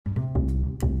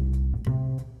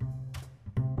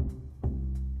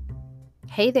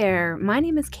Hey there, my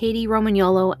name is Katie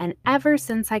Romagnolo, and ever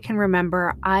since I can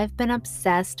remember, I've been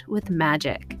obsessed with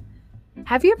magic.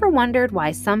 Have you ever wondered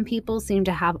why some people seem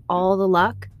to have all the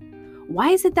luck?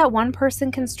 Why is it that one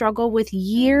person can struggle with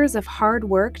years of hard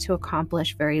work to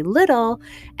accomplish very little,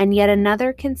 and yet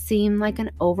another can seem like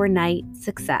an overnight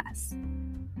success?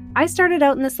 I started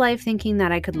out in this life thinking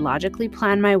that I could logically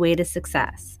plan my way to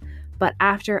success. But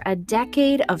after a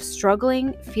decade of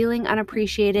struggling, feeling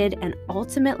unappreciated, and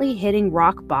ultimately hitting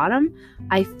rock bottom,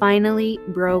 I finally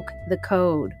broke the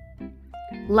code.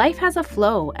 Life has a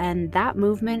flow, and that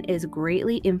movement is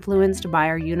greatly influenced by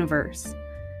our universe.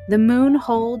 The moon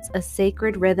holds a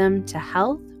sacred rhythm to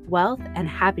health, wealth, and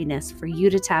happiness for you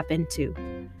to tap into.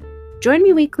 Join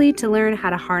me weekly to learn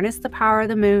how to harness the power of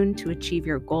the moon to achieve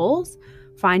your goals,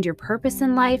 find your purpose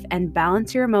in life, and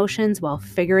balance your emotions while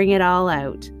figuring it all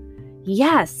out.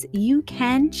 Yes, you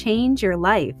can change your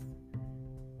life.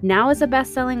 Now, as a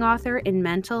best-selling author in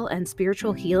mental and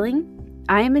spiritual healing,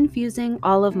 I am infusing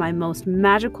all of my most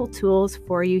magical tools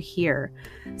for you here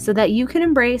so that you can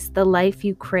embrace the life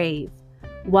you crave.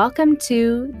 Welcome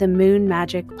to the Moon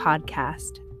Magic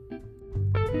Podcast.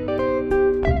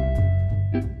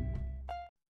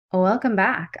 Welcome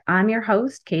back. I'm your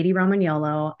host, Katie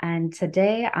Romagnolo, and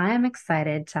today I am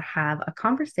excited to have a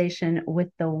conversation with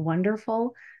the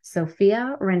wonderful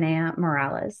Sophia Renea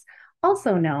Morales,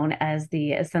 also known as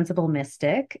the Sensible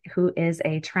Mystic, who is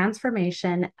a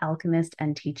transformation alchemist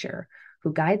and teacher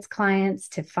who guides clients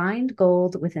to find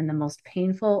gold within the most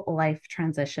painful life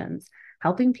transitions,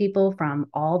 helping people from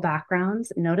all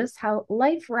backgrounds notice how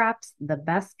life wraps the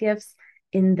best gifts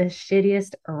in the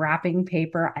shittiest wrapping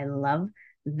paper. I love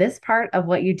this part of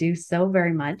what you do so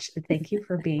very much. Thank you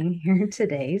for being here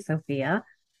today, Sophia.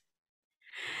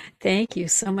 Thank you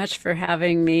so much for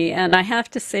having me. And I have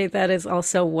to say that is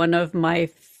also one of my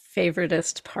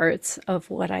favoriteest parts of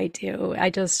what I do.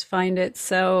 I just find it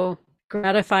so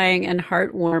gratifying and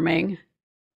heartwarming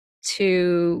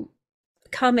to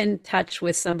come in touch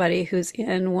with somebody who's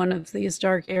in one of these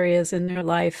dark areas in their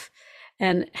life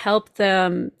and help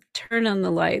them turn on the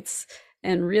lights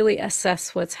and really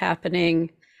assess what's happening,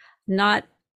 not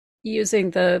using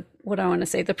the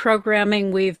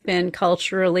programming we've been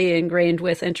culturally ingrained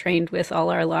with and trained with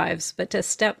all our lives, but to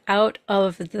step out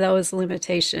of those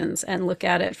limitations and look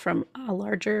at it from a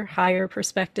larger, higher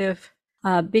perspective,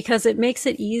 because it makes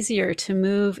it easier to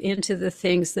move into the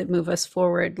things that move us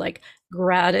forward, like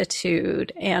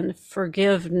gratitude and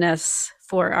forgiveness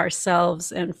for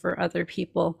ourselves and for other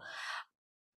people,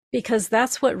 because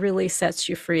that's what really sets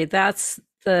you free. That's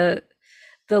the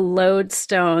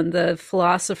lodestone, the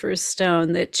philosopher's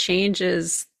stone that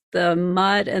changes the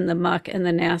mud and the muck and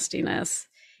the nastiness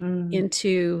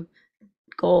into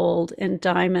gold and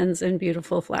diamonds and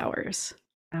beautiful flowers.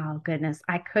 Oh, goodness.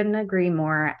 I couldn't agree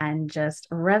more, and just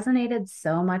resonated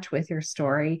so much with your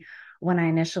story when I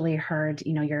initially heard,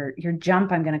 your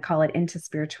jump, I'm going to call it, into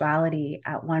spirituality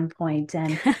at one point.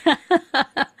 And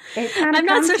it kind of I'm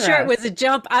not so sure it was a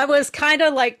jump. I was kind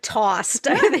of like tossed,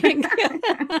 I think.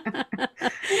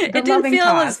 It didn't feel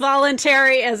as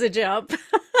voluntary as a jump.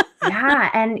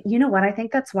 Yeah. And you know what? I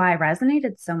think that's why I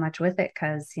resonated so much with it,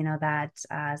 because,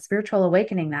 that spiritual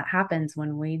awakening that happens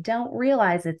when we don't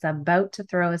realize it's about to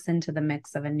throw us into the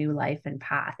mix of a new life and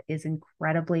path is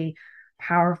incredibly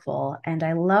powerful. And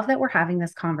I love that we're having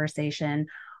this conversation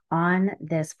on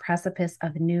this precipice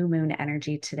of new moon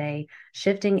energy today,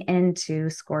 shifting into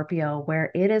Scorpio,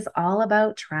 where it is all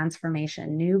about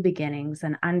transformation, new beginnings,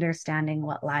 and understanding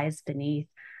what lies beneath.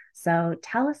 So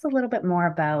tell us a little bit more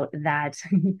about that,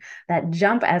 that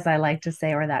jump, as I like to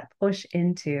say, or that push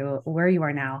into where you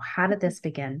are now. How did this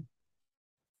begin?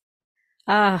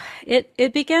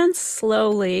 It began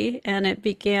slowly, and it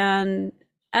began,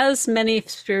 as many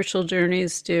spiritual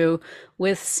journeys do,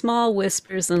 with small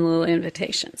whispers and little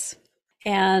invitations.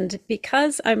 And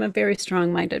because I'm a very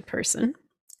strong-minded person,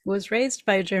 was raised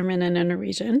by a German and a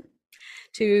Norwegian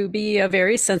to be a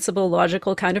very sensible,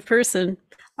 logical kind of person,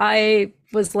 I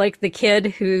was like the kid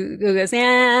who goes,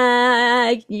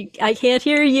 I can't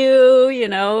hear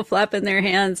you, flapping their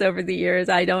hands over the ears.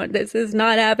 This is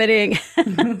not happening.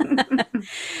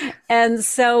 And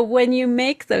so when you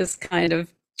make those kind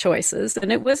of choices,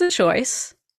 and it was a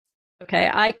choice,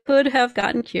 okay, I could have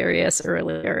gotten curious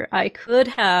earlier. I could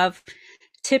have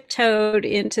tiptoed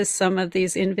into some of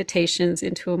these invitations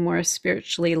into a more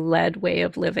spiritually led way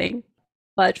of living.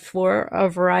 But for a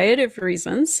variety of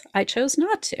reasons, I chose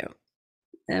not to.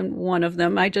 And one of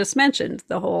them I just mentioned,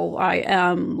 the whole I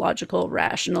am logical,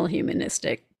 rational,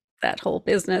 humanistic, that whole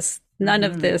business. None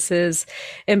of this is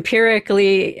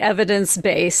empirically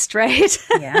evidence-based, right?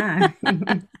 Yeah.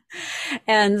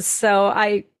 And so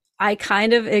I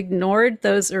kind of ignored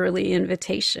those early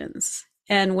invitations.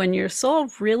 And when your soul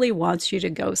really wants you to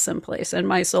go someplace, and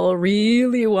my soul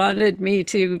really wanted me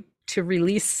to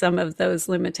release some of those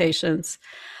limitations,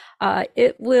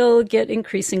 it will get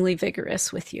increasingly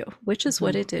vigorous with you, which is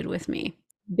what Mhm. it did with me.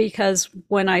 Because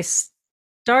when I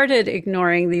started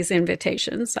ignoring these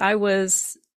invitations, I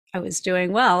was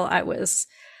doing well. I was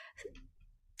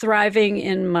thriving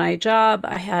in my job.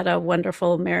 I had a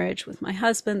wonderful marriage with my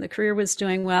husband. The career was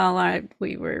doing well.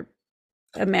 We were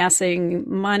amassing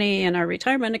money in our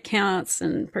retirement accounts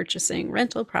and purchasing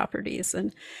rental properties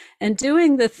and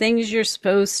doing the things you're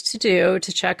supposed to do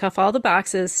to check off all the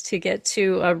boxes to get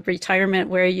to a retirement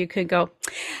where you could go,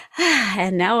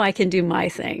 and now I can do my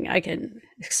thing. I can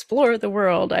explore the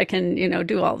world. I can,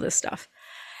 do all this stuff.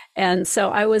 And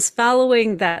so I was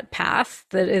following that path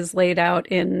that is laid out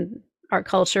in our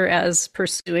culture as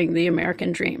pursuing the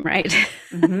American dream, right?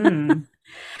 Mhm.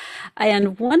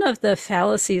 And one of the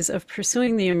fallacies of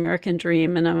pursuing the American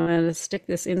dream, and I'm going to stick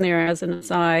this in there as an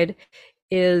aside,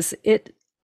 is it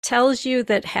tells you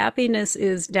that happiness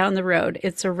is down the road.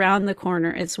 It's around the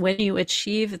corner. It's when you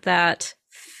achieve that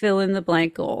fill in the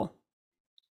blank goal.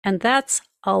 And that's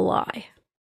a lie.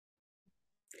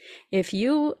 If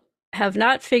you have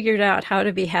not figured out how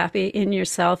to be happy in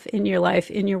yourself, in your life,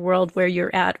 in your world where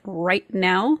you're at right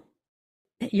now,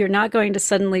 you're not going to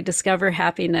suddenly discover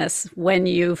happiness when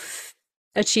you've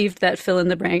achieved that fill in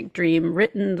the blank dream,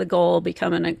 written the goal,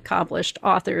 become an accomplished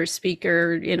author,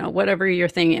 speaker, whatever your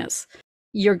thing is.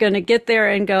 You're going to get there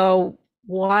and go,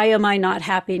 why am I not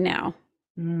happy now?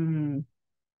 Mm.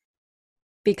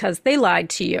 Because they lied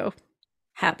to you.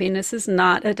 Happiness is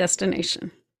not a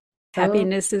destination. So,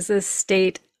 Happiness is a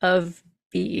state of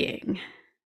being.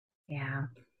 yeah.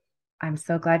 I'm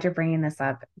so glad you're bringing this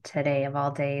up today of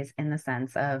all days, in the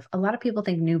sense of a lot of people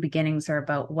think new beginnings are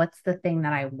about what's the thing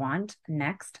that I want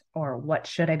next, or what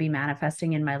should I be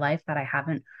manifesting in my life that I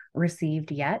haven't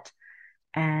received yet.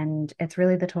 And it's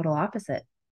really the total opposite.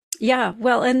 Yeah,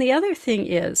 well, and the other thing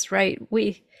is, right,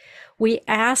 we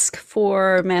ask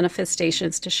for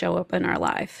manifestations to show up in our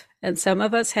life. And some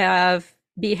of us have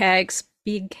BHAGs,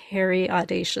 big, hairy,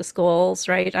 audacious goals,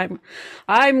 right?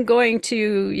 I'm going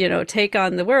to, take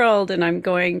on the world, and I'm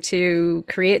going to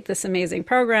create this amazing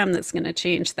program that's going to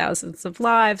change thousands of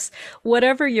lives.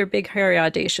 Whatever your big, hairy,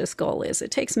 audacious goal is,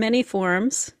 it takes many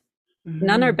forms.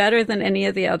 None are Mhm. better than any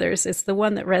of the others. It's the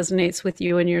one that resonates with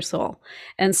you and your soul.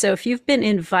 And so if you've been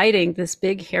inviting this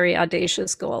big, hairy,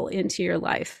 audacious goal into your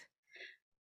life,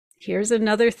 here's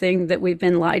another thing that we've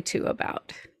been lied to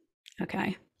about.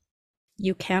 Okay.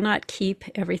 You cannot keep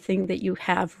everything that you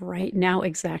have right now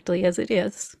exactly as it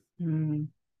is. Mm.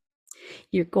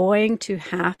 You're going to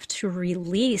have to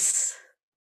release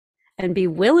and be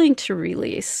willing to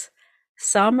release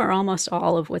some or almost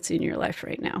all of what's in your life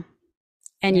right now.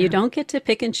 And you Yeah. don't get to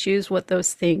pick and choose what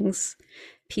those things,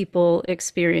 people,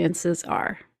 experiences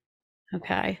are.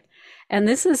 Okay. And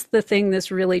this is the thing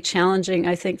that's really challenging,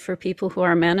 I think, for people who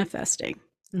are manifesting,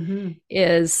 Hmm.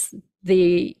 is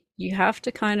you have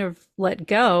to kind of let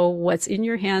go what's in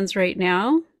your hands right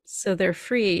now so they're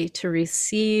free to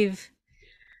receive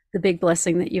the big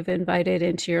blessing that you've invited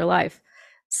into your life.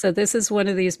 So this is one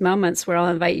of these moments where I'll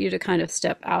invite you to kind of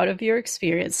step out of your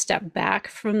experience, step back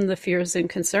from the fears and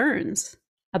concerns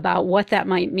about what that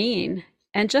might mean,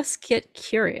 and just get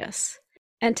curious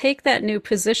and take that new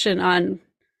position on,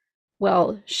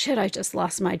 well, shit, I just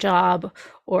lost my job,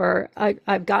 or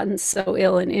I've gotten so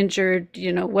ill and injured,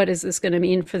 what is this going to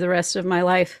mean for the rest of my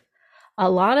life? A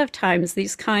lot of times,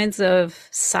 these kinds of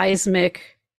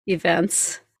seismic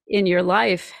events in your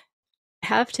life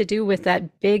have to do with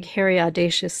that big, hairy,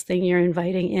 audacious thing you're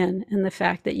inviting in, and the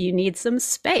fact that you need some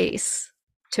space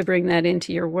to bring that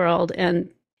into your world. And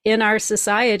in our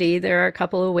society, there are a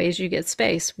couple of ways you get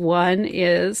space. One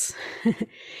is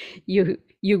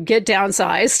you get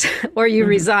downsized or you Hmm.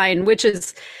 resign, which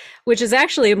is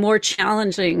actually a more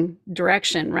challenging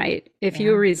direction, right? If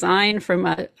you Yeah. resign from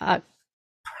a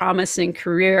promising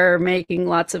career, making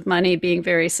lots of money, being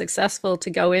very successful, to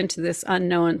go into this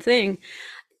unknown thing,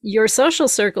 your social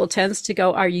circle tends to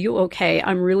go, are you okay?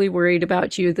 I'm really worried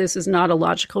about you. This is not a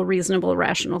logical, reasonable,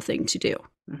 rational thing to do.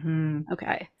 Hmm.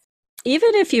 Okay.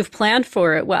 Even if you've planned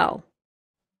for it well,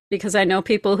 because I know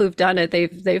people who've done it,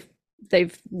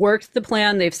 they've worked the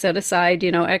plan, they've set aside,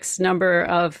 X number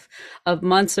of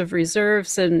months of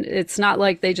reserves, and it's not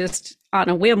like they just on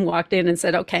a whim walked in and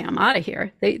said, okay, I'm out of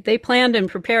here. They planned and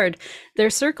prepared.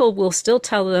 Their circle will still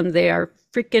tell them they are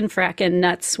freaking fracking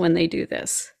nuts when they do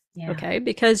this. Yeah. Okay,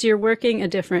 because you're working a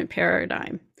different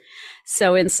paradigm.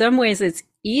 So in some ways it's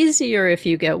easier if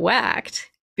you get whacked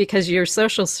because your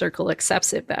social circle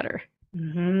accepts it better.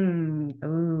 You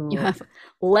Ooh. have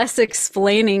less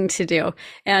explaining to do.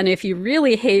 And if you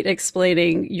really hate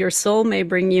explaining, your soul may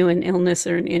bring you an illness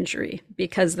or an injury,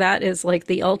 because that is like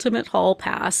the ultimate hall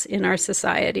pass in our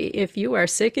society. If you are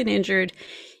sick and injured,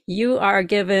 you are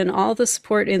given all the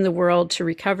support in the world to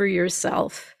recover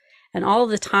yourself and all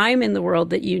the time in the world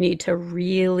that you need to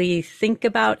really think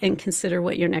about and consider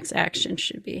what your next action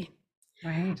should be.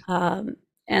 Right. Um,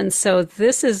 and so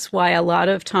this is why a lot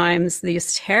of times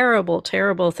these terrible,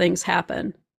 terrible things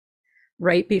happen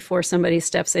right before somebody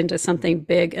steps into something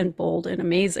big and bold and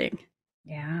amazing,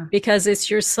 Yeah. because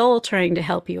it's your soul trying to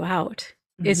help you out.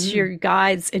 It's Hmm. your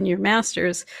guides and your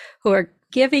masters who are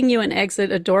giving you an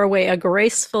exit, a doorway, a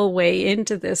graceful way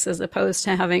into this, as opposed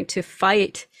to having to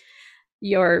fight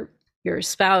your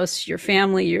spouse, your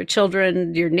family, your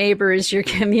children, your neighbors, your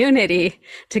community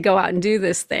to go out and do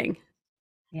this thing.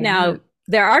 Yeah. Now,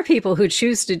 there are people who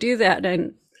choose to do that,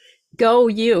 and go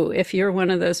you. If you're one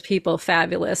of those people,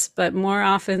 fabulous. But more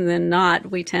often than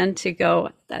not, we tend to go,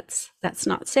 that's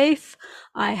not safe.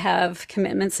 I have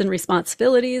commitments and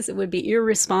responsibilities. It would be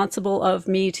irresponsible of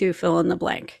me to fill in the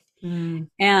blank. Mm.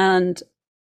 And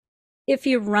if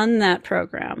you run that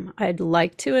program, I'd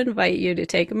like to invite you to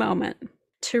take a moment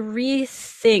to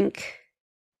rethink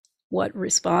what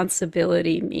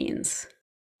responsibility means.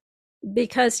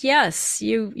 Because yes,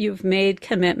 you've made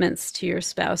commitments to your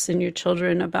spouse and your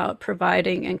children about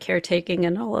providing and caretaking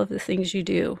and all of the things you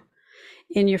do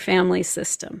in your family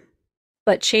system.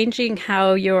 But changing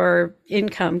how your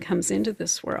income comes into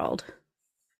this world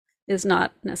is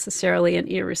not necessarily an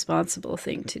irresponsible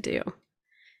thing to do.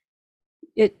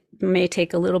 It may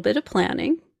take a little bit of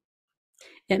planning.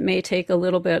 It may take a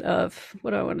little bit of,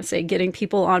 what do I want to say, getting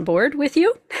people on board with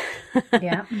you.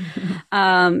 Yeah.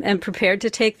 And prepared to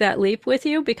take that leap with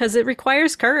you, because it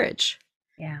requires courage.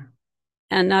 Yeah.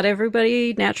 And not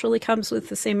everybody naturally comes with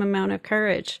the same amount of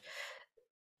courage.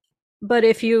 But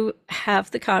if you have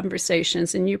the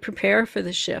conversations and you prepare for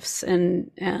the shifts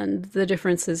and the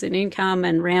differences in income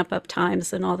and ramp up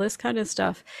times and all this kind of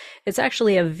stuff, it's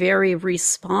actually a very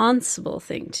responsible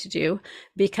thing to do,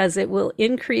 because it will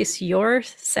increase your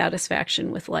satisfaction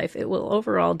with life. It will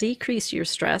overall decrease your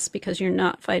stress because you're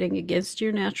not fighting against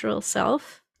your natural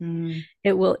self. Mm.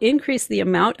 It will increase the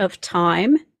amount of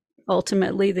time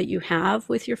ultimately that you have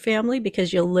with your family,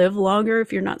 because you'll live longer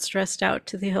if you're not stressed out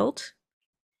to the hilt.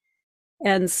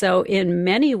 And so, in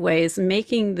many ways,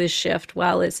 making the shift,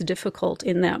 while it's difficult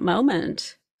in that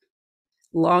moment,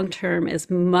 long term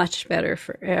is much better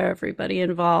for everybody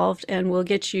involved and will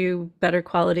get you better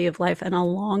quality of life and a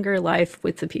longer life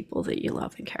with the people that you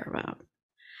love and care about.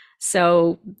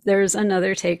 So, there's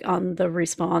another take on the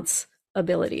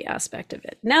responsibility aspect of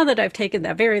it. Now that I've taken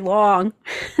that very long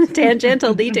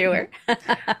tangential detour,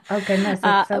 Oh goodness,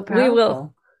 it's so we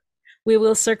will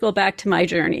powerful. circle back to my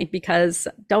journey, because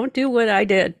don't do what I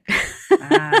did.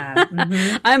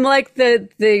 Mm-hmm. I'm like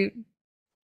the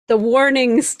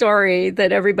warning story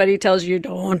that everybody tells you,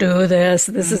 don't do this.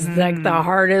 This is like the Mm-hmm.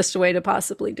 hardest way to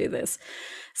possibly do this.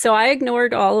 So I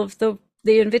ignored all of the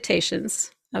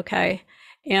invitations, okay?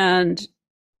 And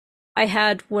I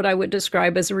had what I would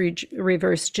describe as a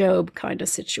reverse Job kind of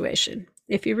situation.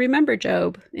 If you remember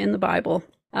Job in the Bible,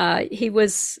 he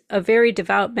was a very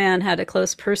devout man, had a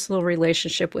close personal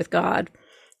relationship with God.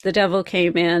 The devil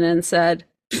came in and said,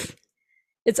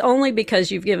 it's only because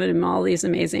you've given him all these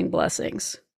amazing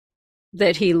blessings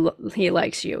that he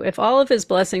likes you. If all of his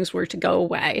blessings were to go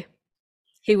away,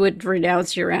 he would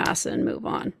renounce your ass and move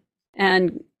on.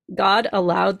 And God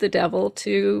allowed the devil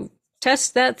to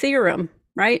test that theorem,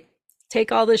 right?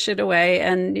 Take all this shit away.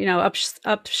 And,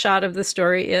 upshot of the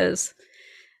story is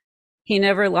he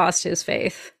never lost his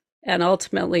faith. And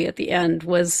ultimately, at the end,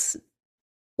 was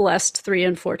blessed 3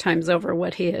 and 4 times over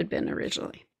what he had been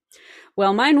originally.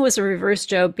 Well, mine was a reverse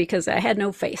Job, because I had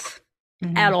no faith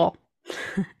at all.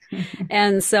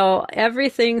 And so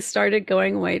everything started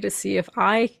going away to see if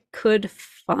I could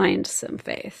find some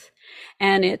faith.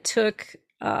 And it took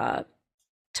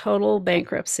total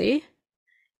bankruptcy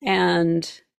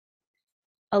and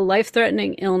a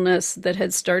life-threatening illness that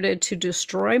had started to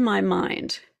destroy my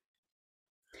mind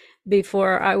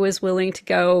before I was willing to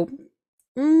go,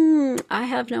 I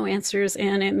have no answers,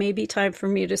 and it may be time for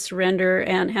me to surrender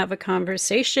and have a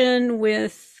conversation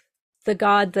with the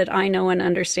God that I know and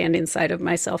understand inside of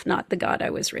myself, not the God I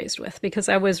was raised with, because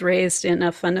I was raised in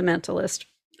a fundamentalist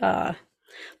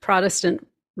Protestant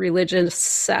religious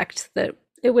sect that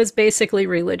it was basically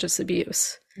religious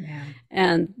abuse. Yeah.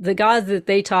 And the God that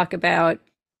they talk about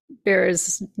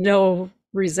bears no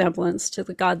resemblance to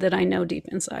the God that I know deep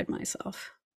inside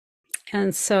myself.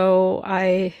 And so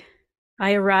I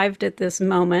I arrived at this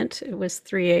moment. It was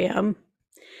 3 a.m.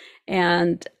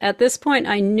 And at this point,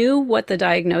 I knew what the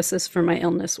diagnosis for my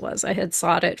illness was. I had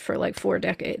sought it for like 4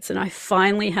 decades, and I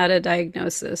finally had a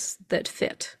diagnosis that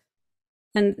fit.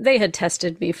 And they had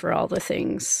tested me for all the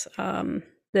things.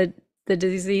 The the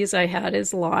disease I had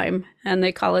is Lyme, and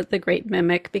they call it the Great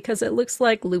Mimic because it looks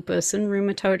like lupus and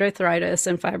rheumatoid arthritis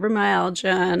and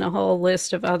fibromyalgia and a whole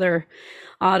list of other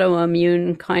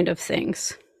autoimmune kind of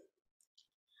things.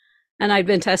 And I'd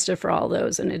been tested for all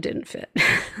those and it didn't fit.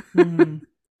 Mm.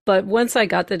 But once I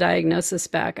got the diagnosis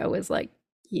back, I was like,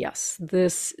 yes,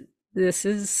 this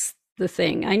is the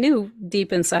thing. I knew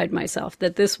deep inside myself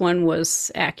that this one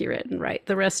was accurate and right.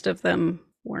 The rest of them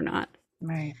were not.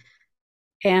 Right.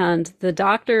 And the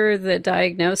doctor that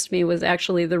diagnosed me was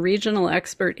actually the regional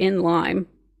expert in Lyme.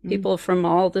 People from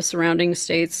all the surrounding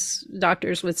states,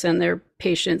 doctors would send their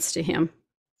patients to him.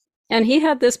 And he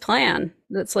had this plan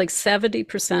that's like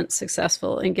 70%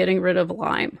 successful in getting rid of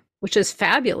Lyme, which is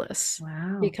fabulous.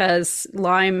 Wow. Because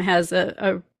Lyme has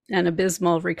an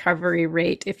abysmal recovery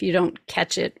rate if you don't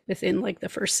catch it within like the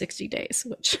first 60 days,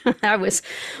 which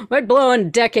we're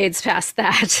blowing decades past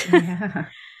that. Yeah.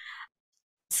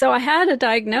 So I had a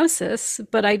diagnosis,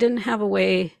 but I didn't have a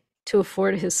way to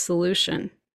afford his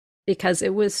solution because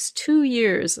it was 2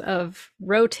 years of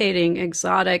rotating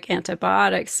exotic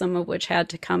antibiotics, some of which had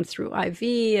to come through IV,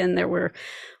 and there were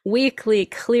weekly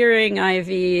clearing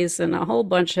IVs and a whole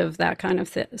bunch of that kind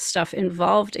of stuff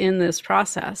involved in this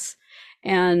process.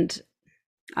 And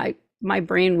my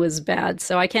brain was bad,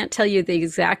 so I can't tell you the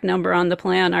exact number on the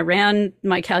plan. I ran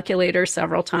my calculator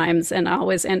several times and I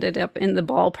always ended up in the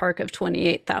ballpark of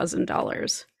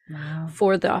 $28,000. Wow.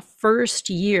 For the first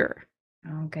year.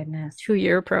 Oh, goodness.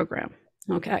 2-year program.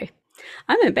 Okay.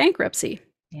 I'm in bankruptcy.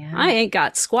 Yeah. I ain't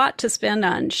got squat to spend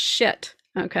on shit.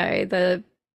 Okay. The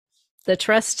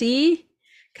trustee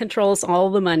controls all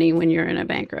the money when you're in a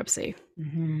bankruptcy.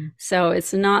 Mm-hmm. So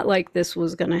it's not like this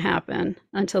was going to happen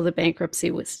until the bankruptcy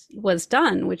was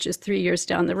done, which is 3 years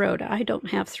down the road. I don't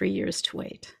have 3 years to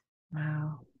wait.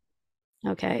 Wow.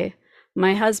 Okay.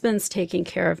 My husband's taking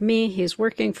care of me. He's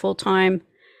working full time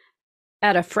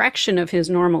at a fraction of his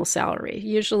normal salary.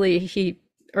 Usually he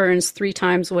earns 3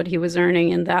 times what he was earning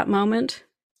in that moment,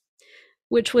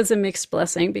 which was a mixed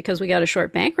blessing because we got a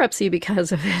short bankruptcy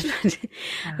because of it.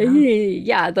 Uh-huh.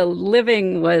 Yeah, the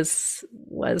living was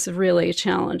really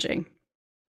challenging.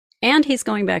 And he's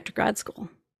going back to grad school.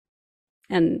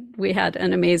 And we had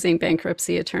an amazing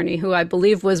bankruptcy attorney who I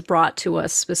believe was brought to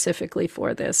us specifically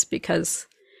for this because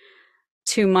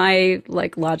to my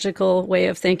like logical way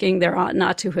of thinking, there ought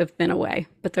not to have been a way,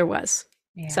 but there was.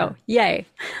 Yeah. So yay.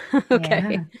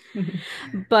 Okay. Yeah.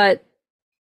 But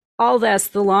all that's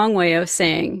the long way of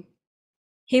saying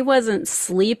he wasn't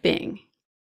sleeping.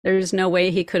 There's no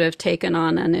way he could have taken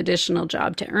on an additional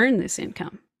job to earn this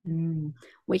income. Mm.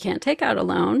 We can't take out a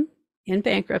loan in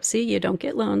bankruptcy. You don't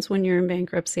get loans when you're in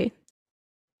bankruptcy.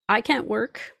 I can't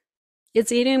work.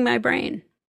 It's eating my brain.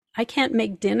 I can't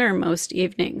make dinner most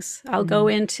evenings. I'll go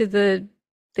into the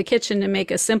kitchen to make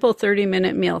a simple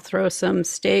 30-minute meal, throw some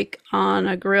steak on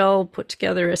a grill, put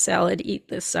together a salad, eat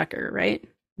this sucker, right?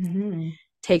 Mm-hmm.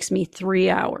 Takes me 3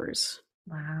 hours.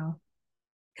 Wow.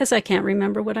 Because I can't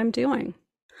remember what I'm doing.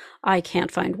 I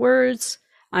can't find words.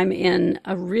 I'm in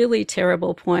a really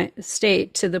terrible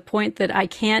state to the point that I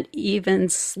can't even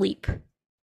sleep.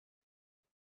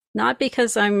 Not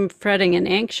because I'm fretting and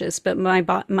anxious, but my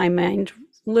mind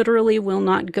literally will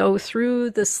not go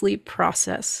through the sleep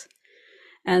process.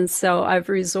 And so I've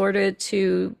resorted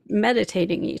to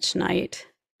meditating each night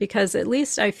because at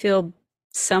least I feel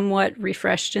somewhat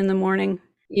refreshed in the morning,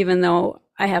 even though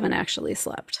I haven't actually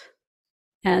slept.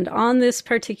 And on this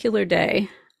particular day,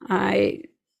 I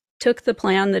took the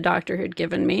plan the doctor had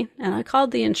given me and I called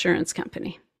the insurance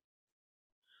company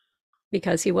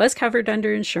because he was covered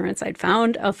under insurance. I'd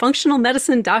found a functional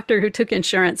medicine doctor who took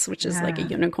insurance, which is like a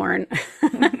unicorn.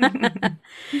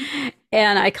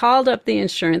 And I called up the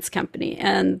insurance company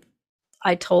and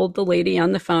I told the lady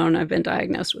on the phone, I've been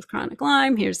diagnosed with chronic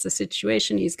Lyme. Here's the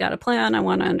situation. He's got a plan. I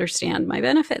want to understand my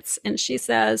benefits. And she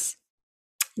says,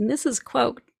 and this is a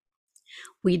quote,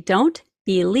 "We don't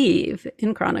believe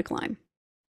in chronic Lyme."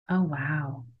 Oh,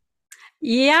 wow.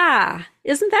 Yeah.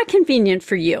 Isn't that convenient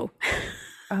for you?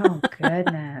 Oh,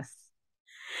 goodness.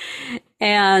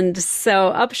 And so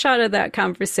upshot of that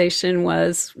conversation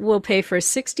was, we'll pay for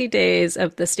 60 days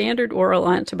of the standard oral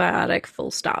antibiotic, full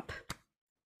stop.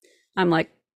 I'm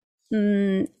like,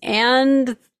 and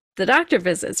the doctor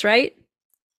visits, right?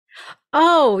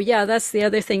 Oh, yeah, that's the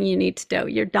other thing you need to know.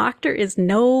 Your doctor is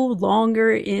no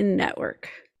longer in network.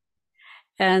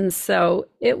 And so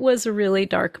it was a really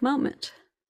dark moment.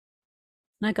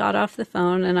 And I got off the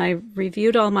phone and I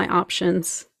reviewed all my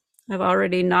options. I've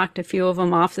already knocked a few of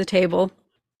them off the table.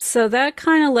 So that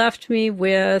kind of left me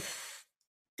with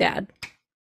Dad,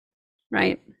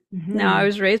 right? Now, I Mm-hmm.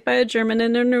 was raised by a German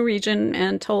and a Norwegian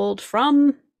and told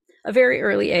from a very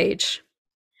early age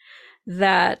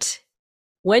that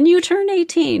when you turn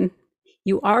 18,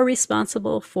 you are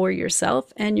responsible for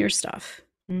yourself and your stuff.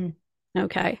 Mm.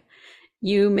 Okay.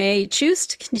 You may choose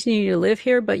to continue to live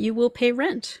here, but you will pay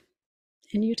rent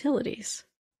and utilities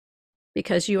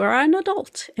because you are an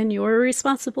adult and you are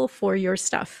responsible for your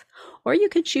stuff. Or you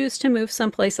could choose to move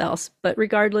someplace else, but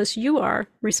regardless, you are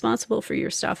responsible for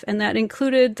your stuff. And that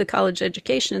included the college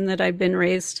education that I've been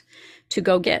raised to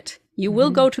go get. You will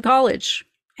Mm-hmm. go to college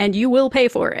and you will pay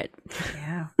for it.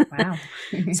 Yeah. Wow.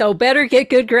 So better get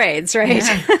good grades, right?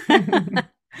 Yeah.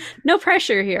 No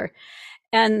pressure here.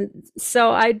 And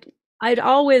so I'd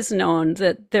always known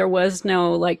that there was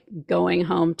no like going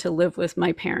home to live with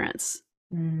my parents.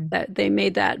 Mm. That they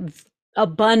made that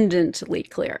abundantly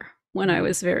clear when I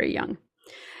was very young.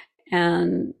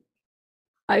 And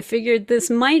I figured this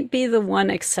might be the one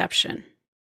exception,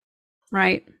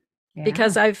 right? Yeah.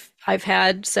 Because I've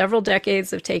had several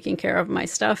decades of taking care of my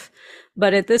stuff,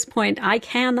 but at this point I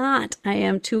cannot. I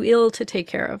am too ill to take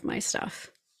care of my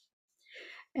stuff.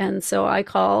 And so I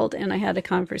called and I had a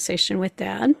conversation with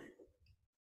Dad,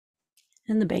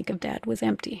 and the bank of Dad was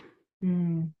empty.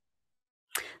 Mm.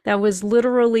 That was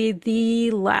literally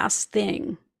the last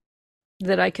thing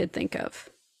that I could think of.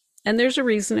 And there's a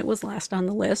reason it was last on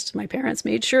the list. My parents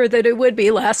made sure that it would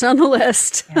be last on the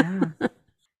list. Yeah.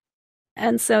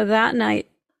 And so that night,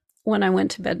 when I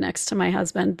went to bed next to my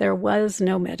husband, there was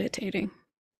no meditating.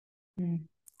 Mm.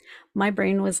 My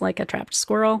brain was like a trapped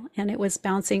squirrel, and it was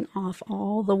bouncing off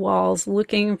all the walls,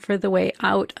 looking for the way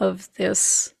out of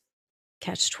this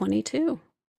catch-22.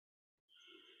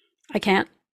 I can't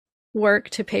work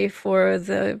to pay for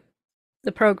the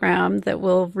program that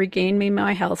will regain me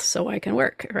my health so I can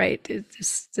work, right?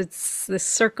 It's this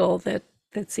circle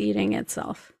that's eating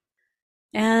itself.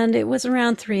 And it was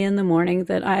around 3 a.m.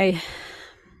 that I,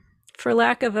 for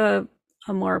lack of a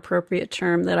more appropriate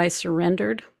term, that I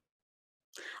surrendered.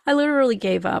 I literally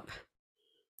gave up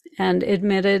and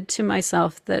admitted to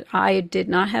myself that I did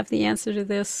not have the answer to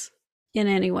this in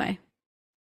any way.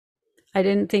 I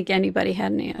didn't think anybody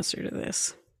had an answer to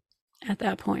this at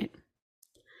that point.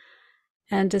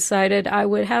 And decided I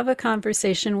would have a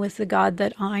conversation with the God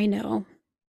that I know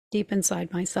deep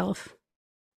inside myself,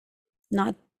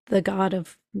 not the God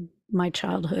of my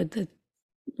childhood, that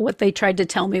what they tried to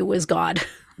tell me was God.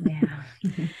 Yeah.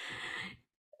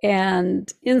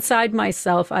 And inside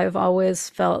myself, I've always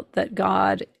felt that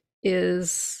God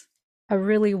is a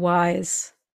really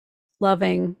wise,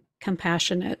 loving,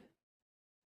 compassionate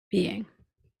being,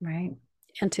 Right.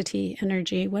 entity,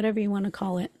 energy, whatever you want to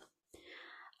call it.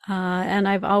 And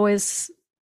I've always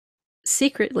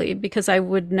secretly, because I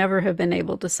would never have been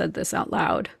able to say this out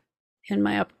loud in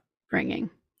my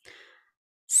upbringing,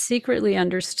 secretly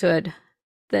understood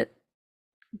that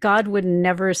God would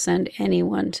never send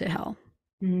anyone to hell,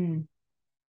 Mm.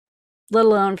 let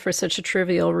alone for such a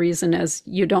trivial reason as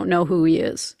you don't know who he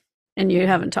is and you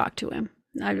haven't talked to him.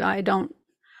 I don't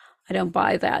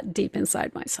buy that deep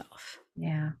inside myself.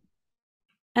 Yeah.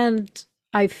 And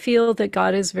I feel that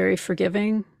God is very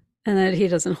forgiving and that he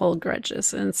doesn't hold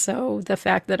grudges. And so the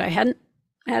fact that I hadn't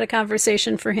had a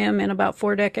conversation for him in about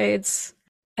 4 decades,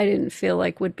 I didn't feel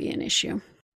like would be an issue.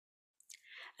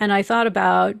 And I thought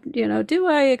about, do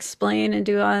I explain and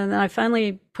and then I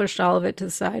finally pushed all of it to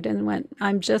the side and went,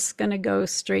 I'm just going to go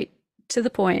straight to the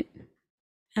point.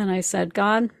 And I said,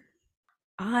 God,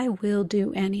 I will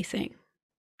do anything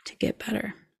to get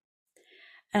better.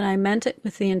 And I meant it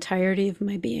with the entirety of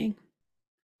my being.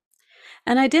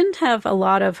 And I didn't have a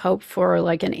lot of hope for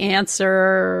like an answer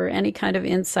or any kind of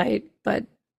insight, but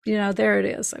there it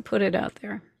is. I put it out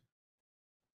there.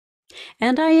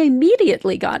 And I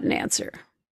immediately got an answer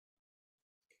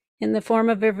in the form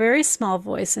of a very small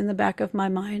voice in the back of my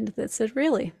mind that said,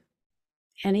 really?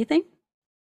 Anything?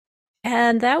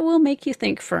 And that will make you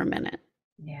think for a minute.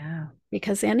 Yeah.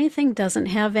 Because anything doesn't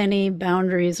have any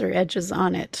boundaries or edges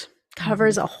on it.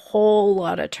 Covers a whole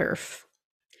lot of turf.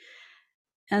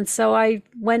 And so I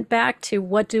went back to,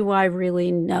 what do I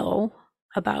really know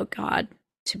about God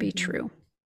to be true?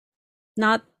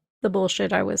 Not the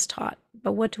bullshit I was taught,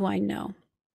 but what do I know?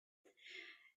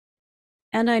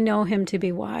 And I know him to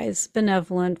be wise,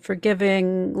 benevolent,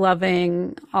 forgiving,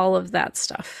 loving, all of that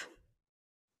stuff.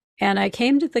 And I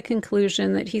came to the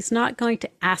conclusion that he's not going to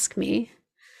ask me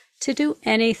to do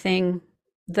anything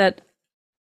that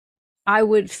I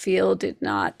would feel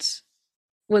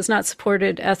was not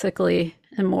supported ethically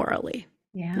and morally.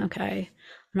 Yeah. Okay.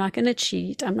 I'm not going to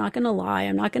cheat. I'm not going to lie.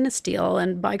 I'm not going to steal.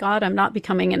 And by God, I'm not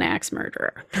becoming an axe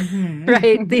murderer.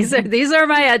 Right? Mm-hmm. These are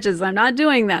my edges. I'm not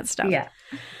doing that stuff. Yeah.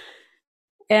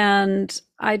 And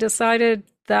I decided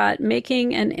that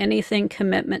making an anything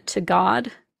commitment to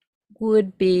God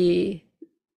would be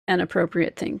an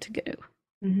appropriate thing to do.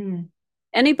 Mm-hmm.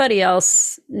 Anybody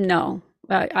else, no.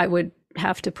 I would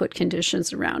have to put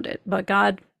conditions around it. But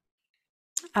God,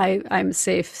 I'm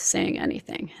safe saying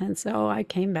anything. And so I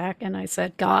came back and I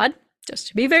said, God, just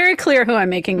to be very clear who I'm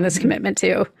making this commitment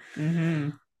to, Mm-hmm.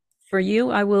 for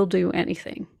you, I will do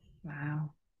anything.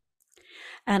 Wow.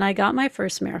 And I got my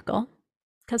first miracle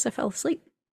because I fell asleep.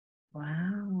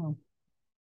 Wow.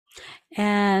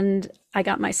 And I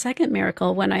got my second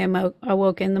miracle when I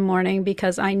awoke in the morning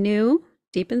because I knew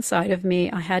deep inside of me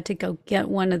I had to go get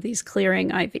one of these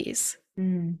clearing IVs.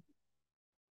 Mm.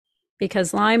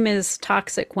 Because Lyme is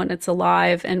toxic when it's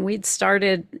alive, and we'd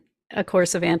started a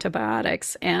course of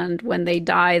antibiotics, and when they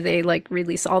die they like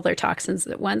release all their toxins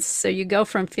at once, so you go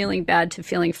from feeling bad to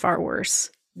feeling far worse.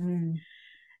 Mm.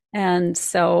 And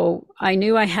so I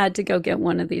knew I had to go get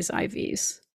one of these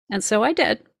IVs, and so I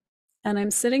did. And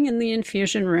I'm sitting in the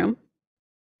infusion room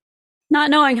not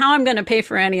knowing how I'm going to pay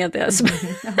for any of this.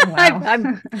 Oh,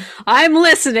 wow. I'm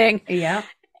listening. Yeah.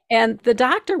 And the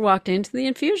doctor walked into the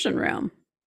infusion room.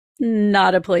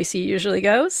 Not a place he usually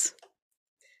goes.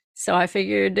 So I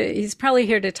figured he's probably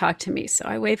here to talk to me. So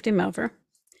I waved him over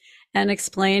and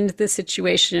explained the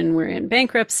situation. We're in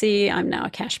bankruptcy. I'm now a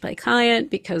cash pay client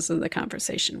because of the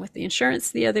conversation with the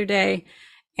insurance the other day.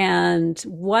 And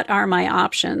what are my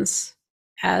options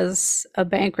as a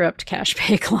bankrupt cash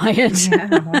pay client?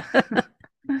 Yeah.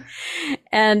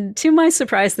 And to my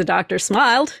surprise, the doctor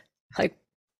smiled like,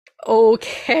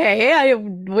 okay, I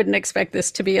wouldn't expect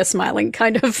this to be a smiling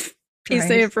kind of piece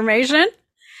of information.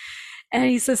 And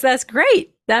he says, that's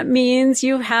great. That means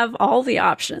you have all the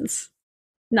options,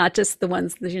 not just the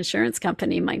ones the insurance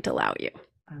company might allow you.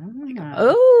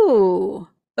 Oh.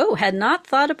 Had not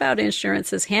thought about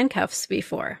insurance as handcuffs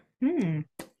before.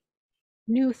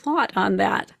 New thought on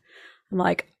that. I'm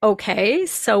like, okay,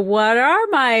 so what are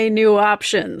my new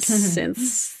options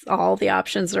since all the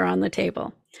options are on the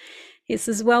table? He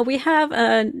says, well, we have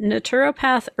a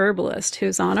naturopath herbalist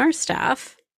who's on our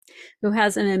staff who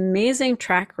has an amazing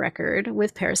track record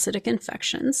with parasitic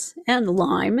infections, and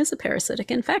Lyme is a parasitic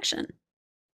infection.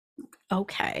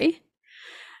 Okay.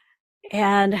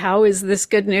 And how is this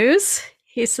good news?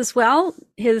 He says, well,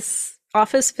 his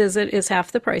office visit is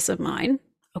half the price of mine.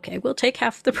 Okay, we'll take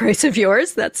half the price of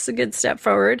yours. That's a good step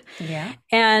forward. Yeah.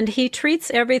 And he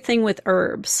treats everything with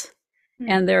herbs.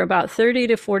 And they're about $30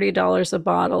 to $40 a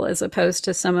bottle, as opposed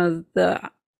to some of the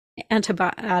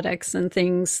antibiotics and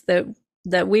things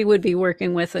that we would be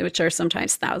working with, which are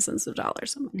sometimes thousands of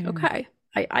dollars. I'm like, okay,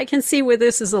 I can see where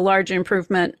this is a large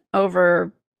improvement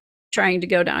over trying to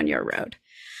go down your road.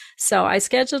 So I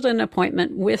scheduled an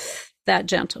appointment with that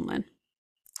gentleman.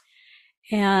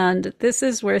 And this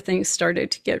is where things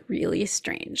started to get really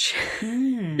strange.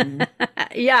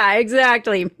 Yeah,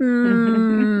 exactly.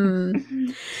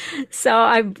 So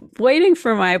I'm waiting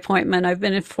for my appointment. I've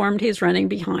been informed he's running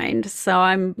behind. So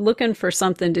I'm looking for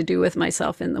something to do with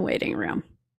myself in the waiting room.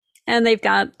 And they've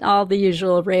got all the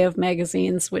usual array of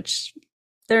magazines, which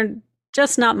they're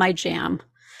just not my jam.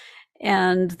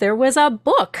 And there was a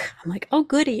book. I'm like, oh,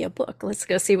 goody, a book. Let's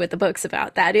go see what the book's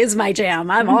about. That is my jam.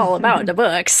 I'm all about the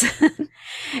books.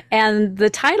 And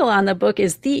the title on the book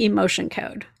is The Emotion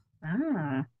Code.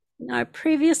 Now, I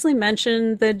previously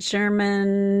mentioned the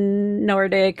German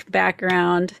Nordic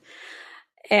background.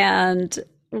 And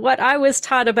what I was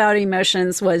taught about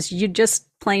emotions was you just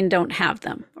plain don't have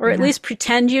them, or at least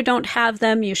pretend you don't have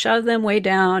them. You shove them way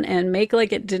down and make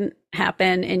like it didn't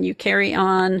happen, and you carry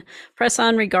on, press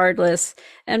on regardless.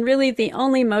 And really the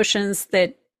only emotions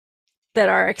that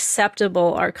are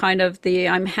acceptable are kind of the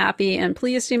I'm happy and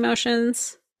pleased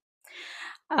emotions,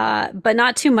 but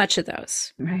not too much of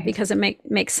those, because it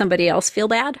makes somebody else feel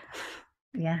bad.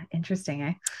 Yeah, interesting,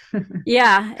 eh?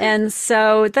 Yeah, and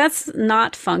so that's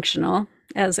not functional,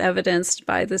 as evidenced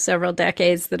by the several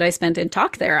decades that I spent in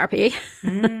talk therapy.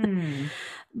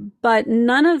 But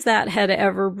none of that had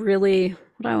ever really,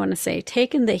 what do I want to say,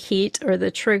 taken the heat or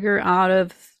the trigger out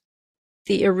of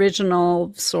the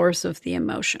original source of the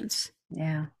emotions.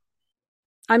 Yeah.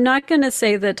 I'm not going to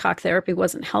say that talk therapy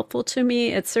wasn't helpful to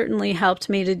me. It certainly helped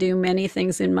me to do many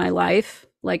things in my life,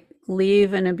 like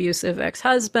leave an abusive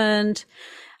ex-husband,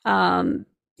 learn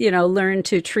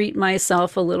to treat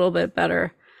myself a little bit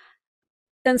better.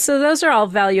 And so those are all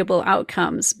valuable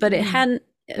outcomes, but it hadn't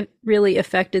really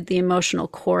affected the emotional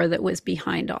core that was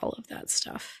behind all of that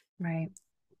stuff. Right.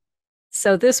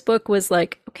 So this book was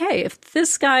like, okay, if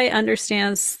this guy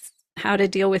understands how to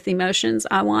deal with emotions,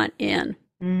 I want in.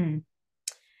 Mm.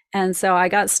 And so I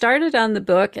got started on the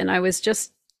book, and I was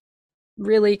just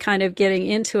really kind of getting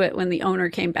into it when the owner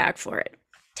came back for it.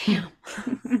 Damn.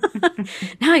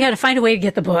 Now I got to find a way to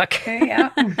get the book.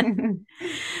 Yeah.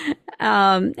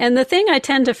 And the thing I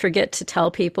tend to forget to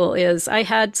tell people is I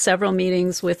had several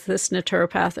meetings with this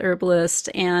naturopath herbalist,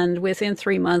 and within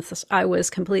 3 months, I was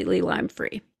completely Lyme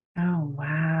free. Oh,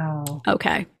 wow.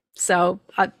 Okay. So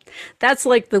that's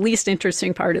like the least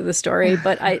interesting part of the story,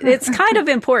 but it's kind of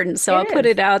important. So I'll put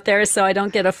it out there so I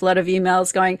don't get a flood of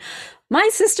emails going, my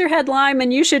sister had Lyme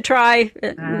and you should try.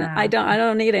 I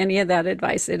don't need any of that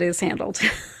advice. It is handled.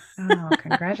 Oh,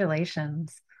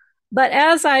 congratulations. But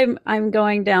as I'm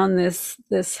going down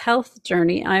this health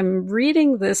journey, I'm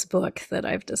reading this book that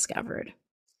I've discovered.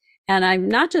 And I'm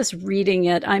not just reading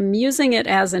it, I'm using it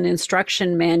as an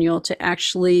instruction manual to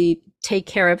actually take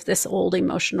care of this old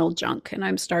emotional junk. And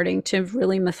I'm starting to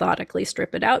really methodically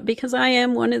strip it out because I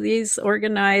am one of these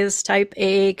organized type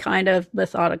A kind of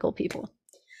methodical people.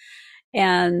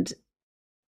 And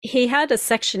he had a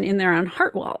section in there on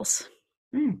heart walls.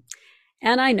 Mm.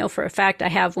 And I know for a fact I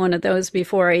have one of those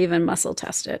before I even muscle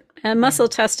test it. And muscle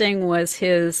testing was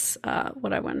his,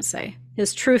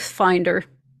 his truth finder.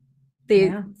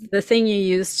 The thing you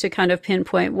use to kind of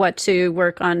pinpoint what to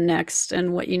work on next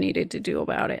and what you needed to do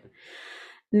about it.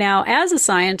 Now, as a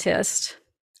scientist,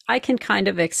 I can kind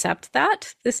of accept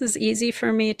that. This is easy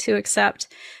for me to accept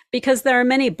because there are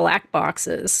many black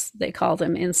boxes, they call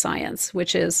them in science,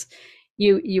 which is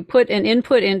you put an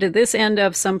input into this end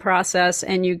of some process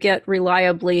and you get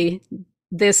reliably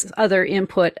this other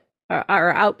input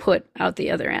or output out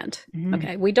the other end. Mm.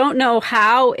 Okay. We don't know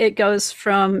how it goes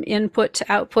from input to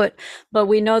output, but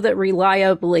we know that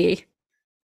reliably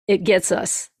it gets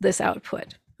us this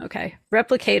output. Okay.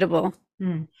 Replicatable.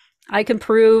 Mm. I can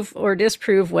prove or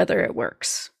disprove whether it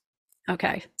works.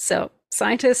 Okay. So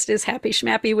scientist is happy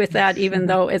schmappy with that, even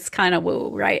though it's kind of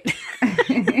woo, right?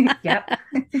 Yep.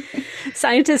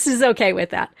 Scientist is okay with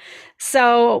that.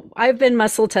 So I've been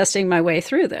muscle testing my way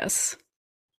through this.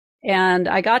 And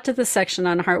I got to the section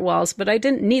on heart walls, but I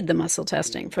didn't need the muscle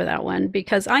testing for that one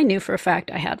because I knew for a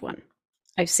fact I had one.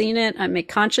 I've seen it. I make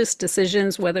conscious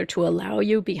decisions whether to allow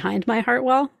you behind my heart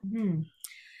wall. Mm.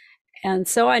 And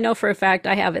so I know for a fact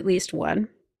I have at least one.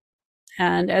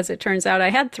 And as it turns out, I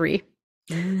had 3.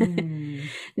 Mm.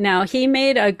 Now, he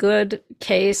made a good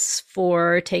case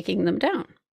for taking them down.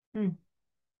 Mm.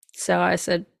 So I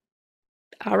said,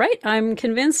 all right, I'm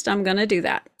convinced I'm going to do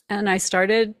that. And I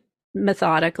started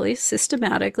methodically,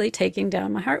 systematically taking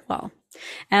down my heart wall.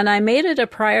 And I made it a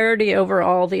priority over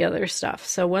all the other stuff.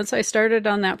 So once I started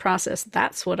on that process,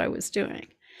 that's what I was doing.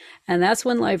 And that's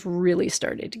when life really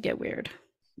started to get weird.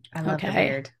 I love the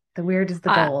weird. The weird is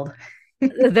the gold.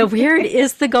 The weird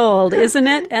is the gold, isn't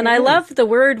it? And I love the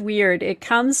word weird. It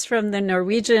comes from the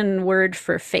Norwegian word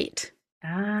for fate,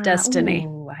 destiny.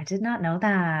 Ooh, I did not know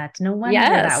that. No wonder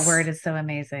that word is so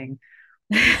amazing.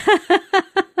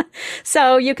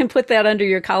 So you can put that under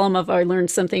your column of I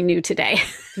learned something new today.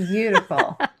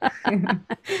 Beautiful.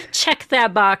 Check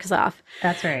that box off.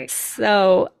 That's right.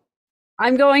 So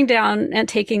I'm going down and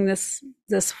taking this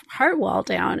heart wall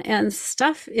down, and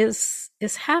stuff is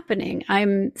happening.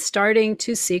 I'm starting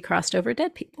to see crossed over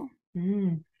dead people.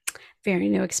 Mm. Very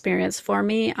new experience for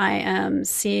me. I am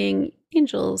seeing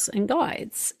angels and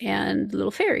guides and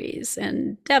little fairies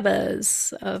and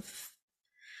devas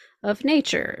of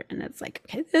nature. And it's like,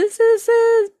 okay, this is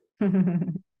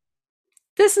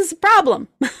a problem,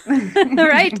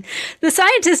 right? The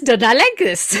scientists do not like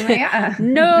this. Yeah.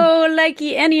 No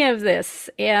likey any of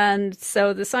this. And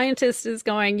so the scientist is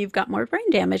going, you've got more brain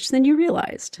damage than you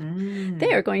realized. Mm.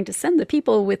 They are going to send the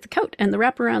people with the coat and the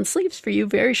wraparound sleeves for you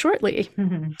very shortly.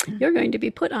 Mm-hmm. You're going to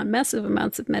be put on massive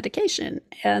amounts of medication.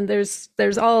 And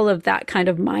there's all of that kind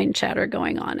of mind chatter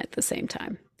going on at the same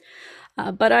time.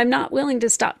 But I'm not willing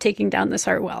to stop taking down this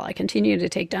heart wall. I continue to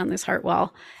take down this heart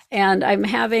wall. And I'm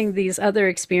having these other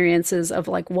experiences of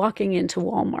like walking into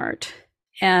Walmart.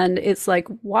 And it's like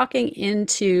walking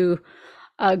into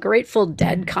a Grateful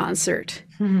Dead concert.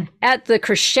 Mm-hmm. At the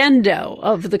crescendo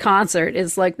of the concert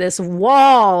is like this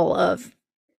wall of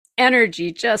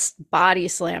energy just body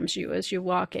slams you as you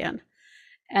walk in.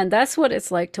 And that's what it's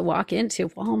like to walk into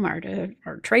Walmart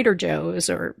or Trader Joe's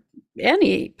or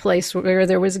any place where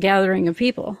there was a gathering of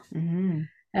people. Mm-hmm.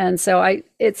 And so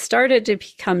it started to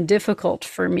become difficult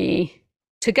for me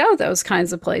to go those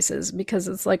kinds of places because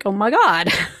it's like, oh my God.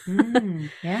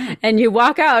 Yeah. And you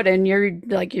walk out and you're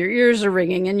like, your ears are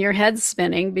ringing and your head's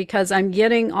spinning because I'm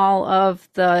getting all of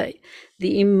the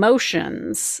the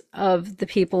emotions of the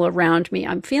people around me.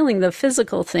 I'm feeling the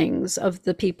physical things of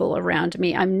the people around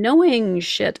me. I'm knowing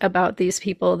shit about these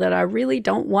people that I really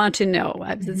don't want to know.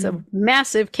 It's a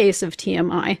massive case of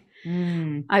TMI.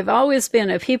 I've always been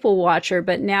a people watcher,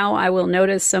 but now I will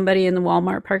notice somebody in the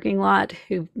Walmart parking lot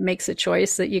who makes a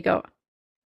choice that you go,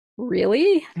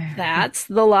 really? That's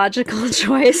the logical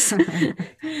choice?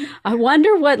 I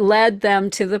wonder what led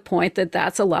them to the point that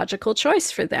that's a logical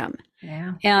choice for them.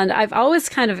 Yeah. And I've always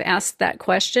kind of asked that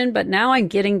question, but now I'm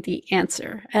getting the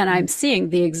answer and I'm seeing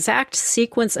the exact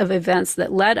sequence of events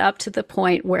that led up to the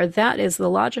point where that is the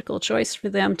logical choice for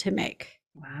them to make.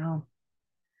 Wow.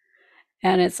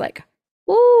 And it's like,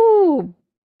 ooh,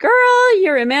 girl,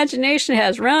 your imagination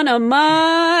has run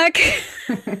amok.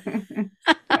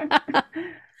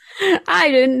 I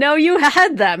didn't know you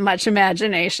had that much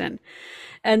imagination.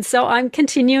 And so I'm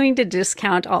continuing to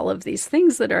discount all of these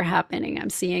things that are happening.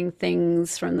 I'm seeing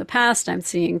things from the past. I'm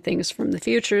seeing things from the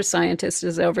future. Scientist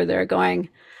is over there going,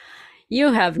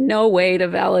 you have no way to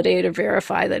validate or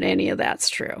verify that any of that's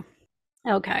true.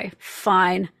 Okay,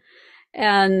 fine.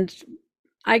 And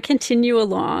I continue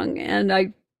along. And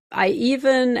I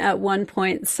even at one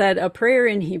point said a prayer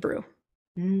in Hebrew.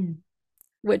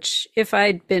 Which if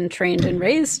I'd been trained and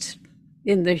raised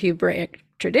in the Hebraic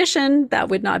tradition, that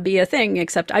would not be a thing,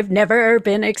 except I've never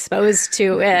been exposed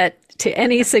to it to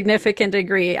any significant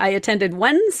degree. I attended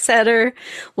one seder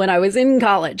when I was in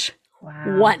college.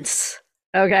 Wow. Once.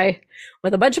 Okay.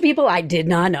 With a bunch of people I did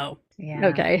not know. Yeah.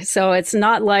 Okay. So it's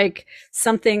not like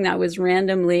something that was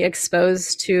randomly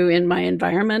exposed to in my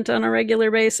environment on a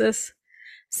regular basis.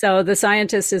 So the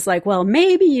scientist is like, well,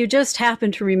 maybe you just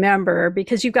happen to remember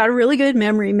because you've got a really good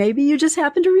memory. Maybe you just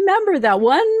happen to remember that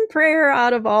one prayer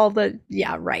out of all the,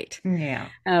 yeah, right. Yeah.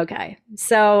 Okay.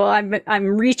 So I'm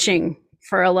reaching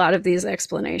for a lot of these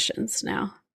explanations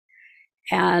now.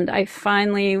 And I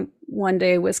finally one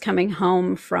day was coming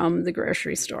home from the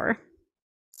grocery store.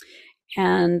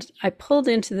 And I pulled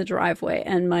into the driveway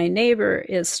and my neighbor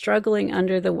is struggling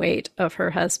under the weight of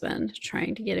her husband,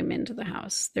 trying to get him into the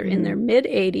house. They're in their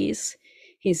mid-80s.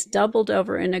 He's doubled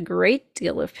over in a great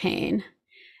deal of pain.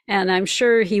 And I'm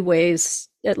sure he weighs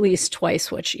at least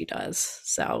twice what she does.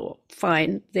 So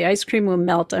fine, the ice cream will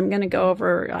melt. I'm going to go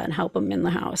over and help him in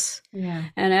the house. Yeah.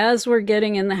 And as we're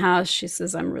getting in the house, she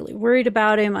says, I'm really worried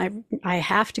about him. I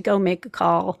have to go make a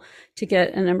call to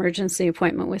get an emergency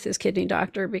appointment with his kidney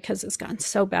doctor because it's gotten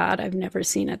so bad. I've never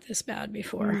seen it this bad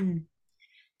before.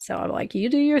 So I'm like, you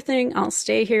do your thing. I'll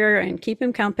stay here and keep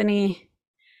him company.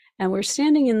 And we're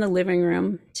standing in the living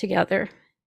room together.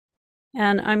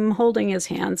 And I'm holding his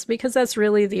hands because that's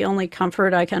really the only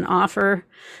comfort I can offer.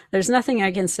 There's nothing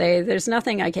I can say. There's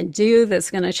nothing I can do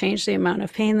that's going to change the amount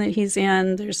of pain that he's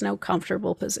in. There's no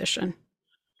comfortable position.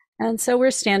 And so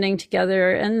we're standing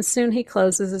together and soon he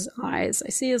closes his eyes. I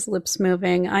see his lips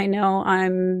moving. I know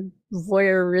I'm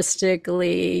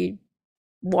voyeuristically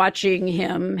watching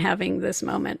him having this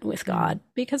moment with God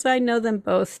because I know them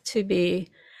both to be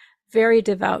very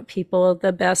devout people,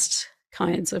 the best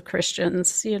kinds of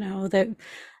Christians, you know, that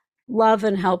love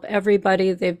and help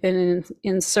everybody. They've been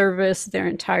in service their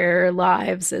entire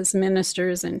lives as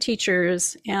ministers and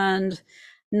teachers and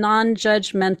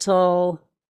non-judgmental.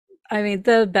 I mean,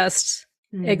 the best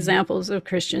examples of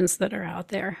Christians that are out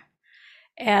there.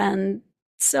 And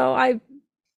so I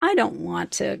don't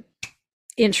want to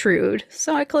intrude.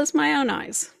 So I close my own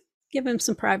eyes, give him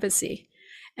some privacy.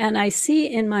 And I see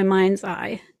in my mind's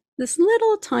eye this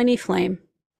little tiny flame.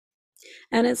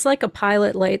 And it's like a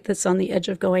pilot light that's on the edge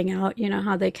of going out. You know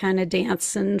how they kind of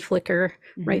dance and flicker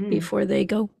right before they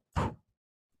go.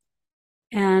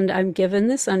 And I'm given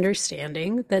this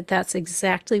understanding that that's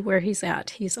exactly where he's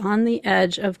at. He's on the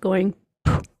edge of going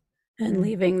and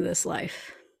leaving this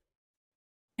life.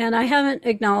 And I haven't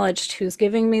acknowledged who's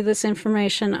giving me this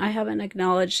information. I haven't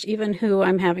acknowledged even who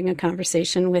I'm having a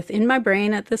conversation with in my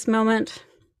brain at this moment.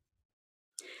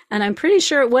 And I'm pretty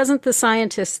sure it wasn't the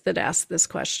scientist that asked this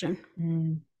question.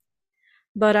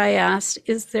 But I asked,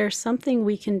 is there something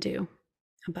we can do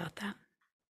about that?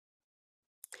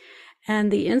 And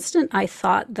the instant I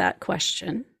thought that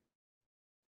question,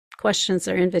 questions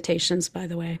are invitations, by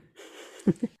the way,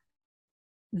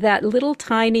 that little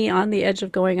tiny on the edge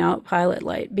of going out pilot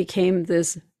light became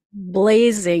this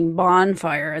blazing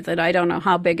bonfire that I don't know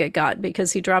how big it got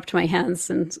because he dropped my hands.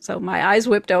 And so my eyes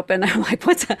whipped open. I'm like,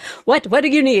 what do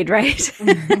you need? Right.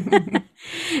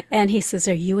 And he says,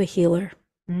 are you a healer?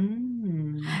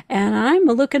 And I'm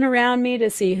looking around me to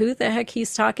see who the heck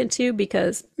he's talking to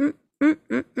because no.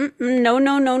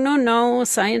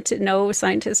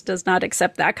 Scientist does not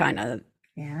accept that kind of,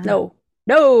 no.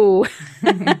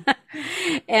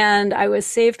 And I was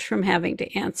saved from having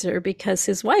to answer because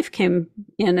his wife came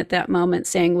in at that moment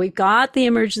saying, "We got the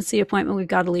emergency appointment. We've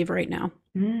got to leave right now."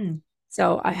 Mm.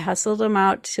 So I hustled him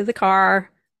out to the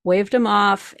car, waved him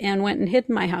off, and went and hid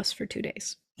in my house for 2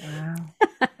 days. Wow.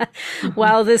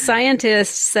 While the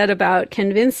scientists set about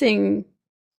convincing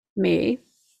me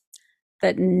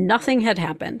that nothing had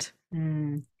happened.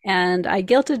 Mm. And I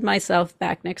guilted myself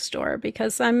back next door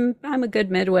because I'm a good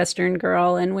Midwestern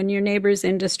girl, and when your neighbor's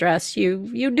in distress,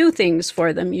 you do things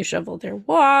for them. You shovel their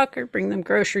walk or bring them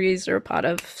groceries or a pot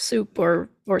of soup or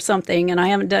something, and I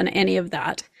haven't done any of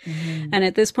that. Mm. And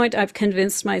at this point, I've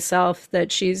convinced myself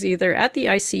that she's either at the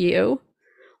ICU,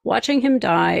 watching him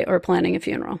die, or planning a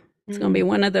funeral. It's going to be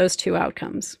one of those two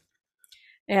outcomes.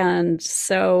 And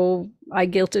so I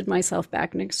guilted myself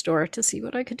back next door to see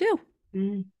what I could do.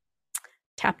 Mm.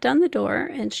 Tapped on the door,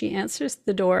 and she answers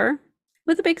the door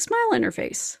with a big smile on her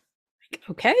face. Like,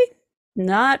 okay,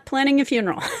 not planning a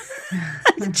funeral.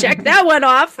 Check that one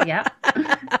off. Yeah.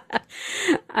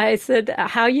 I said,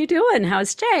 "How you doing?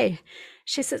 How's Jay?"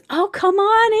 She says, "Oh, come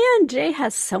on in. Jay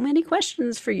has so many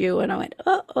questions for you." And I went,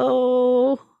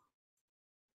 "Uh-oh."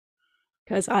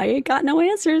 Because I ain't got no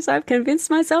answers. I've convinced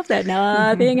myself that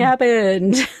nothing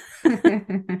happened.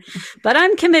 But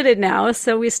I'm committed now.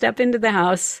 So we step into the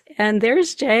house, and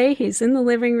there's Jay. He's in the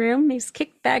living room. He's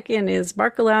kicked back in his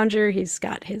Barcalounger. He's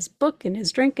got his book and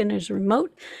his drink and his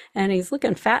remote, and he's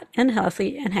looking fat and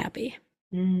healthy and happy.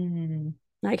 Mm.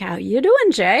 Like, "How you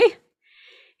doing, Jay?"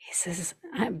 He says,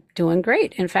 "I'm doing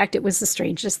great. In fact, it was the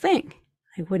strangest thing."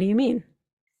 Like, "What do you mean?"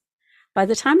 By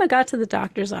the time I got to the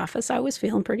doctor's office, I was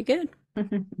feeling pretty good.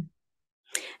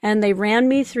 And they ran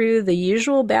me through the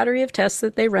usual battery of tests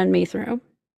that they run me through.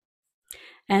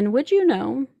 And would you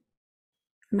know,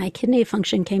 my kidney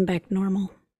function came back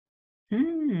normal.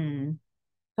 Mm.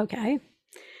 Okay.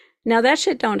 Now that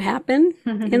shit don't happen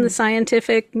in the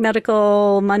scientific,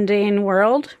 medical, mundane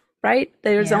world, right?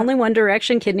 There's only one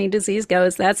direction kidney disease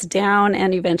goes. That's down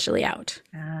and eventually out.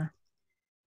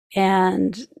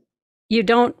 And you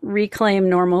don't reclaim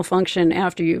normal function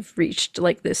after you've reached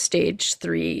like this stage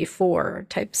 3, 4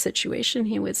 type situation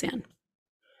he was in.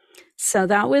 So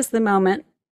that was the moment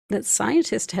that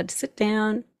scientists had to sit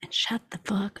down and shut the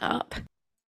fuck up.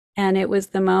 And it was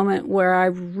the moment where I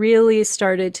really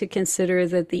started to consider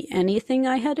that the anything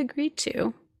I had agreed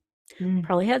to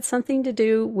probably had something to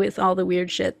do with all the weird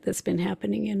shit that's been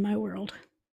happening in my world.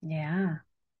 Yeah.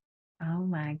 Oh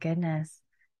my goodness.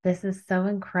 This is so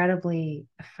incredibly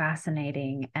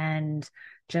fascinating, and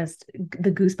just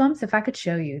the goosebumps. If I could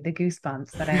show you the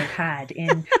goosebumps that I've had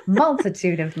in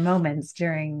multitude of moments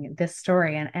during this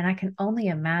story, and I can only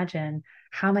imagine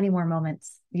how many more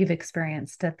moments you've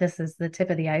experienced, that this is the tip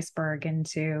of the iceberg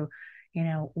into,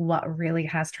 what really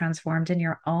has transformed in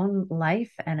your own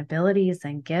life and abilities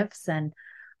and gifts. And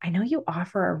I know you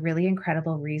offer a really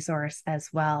incredible resource as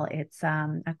well. It's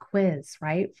a quiz,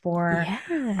 right? For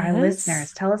our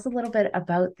listeners. Tell us a little bit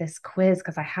about this quiz,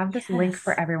 because I have this link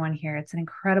for everyone here. It's an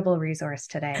incredible resource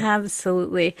today.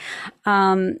 Absolutely.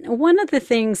 One of the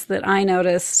things that I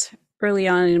noticed early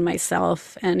on in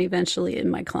myself and eventually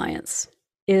in my clients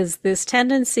is this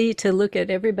tendency to look at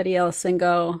everybody else and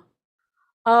go,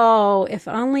 "Oh, if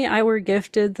only I were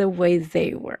gifted the way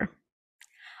they were.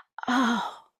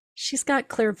 Oh, she's got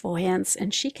clairvoyance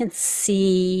and she can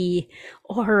see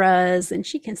auras and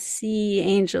she can see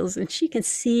angels and she can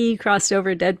see crossed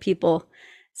over dead people."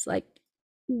 It's like,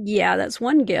 yeah, that's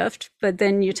one gift. But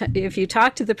then if you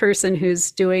talk to the person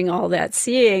who's doing all that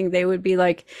seeing, they would be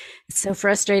like, "It's so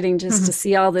frustrating just to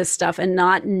see all this stuff and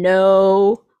not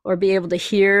know or be able to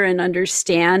hear and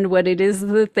understand what it is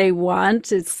that they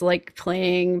want." It's like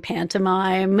playing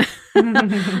pantomime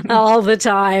all the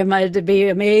time. It'd be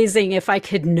amazing if I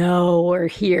could know or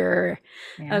hear.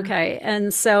 Yeah. Okay.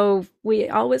 And so we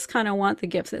always kind of want the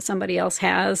gift that somebody else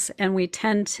has, and we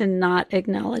tend to not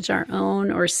acknowledge our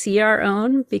own or see our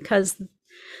own because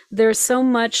there's so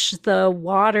much the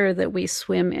water that we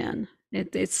swim in.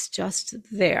 It's just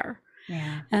there.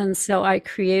 Yeah. And so I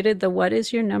created the "What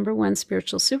is your number one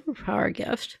spiritual superpower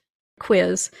gift?"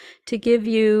 quiz to give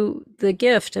you the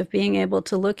gift of being able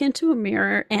to look into a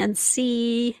mirror and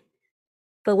see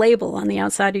the label on the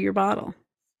outside of your bottle,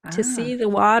 to see the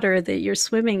water that you're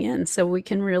swimming in, so we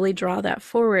can really draw that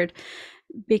forward.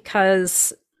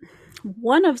 Because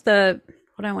one of the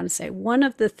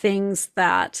things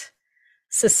that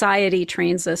society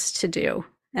trains us to do,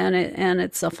 and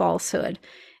it's a falsehood,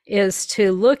 is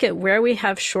to look at where we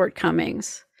have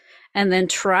shortcomings and then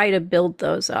try to build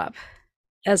those up,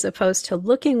 as opposed to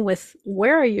looking with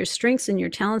where are your strengths and your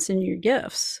talents and your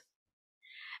gifts,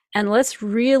 And let's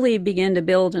really begin to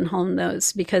build and hone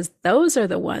those, because those are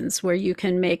the ones where you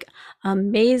can make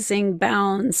amazing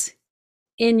bounds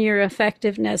in your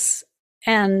effectiveness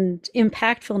and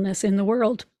impactfulness in the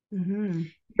world. Hmm.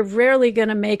 You're rarely going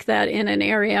to make that in an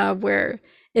area where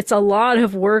it's a lot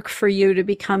of work for you to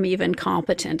become even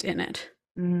competent in it.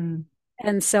 Mm.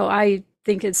 And so I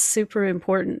think it's super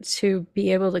important to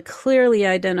be able to clearly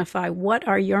identify what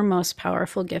are your most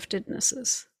powerful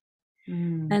giftednesses.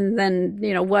 Mm. And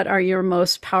then, what are your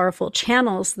most powerful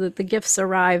channels that the gifts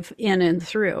arrive in and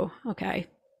through? Okay.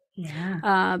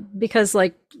 Yeah. Because,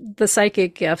 like the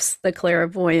psychic gifts, the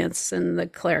clairvoyance and the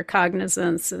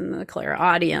claircognizance and the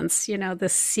clairaudience, the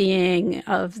seeing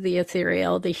of the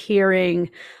ethereal, the hearing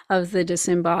of the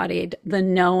disembodied, the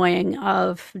knowing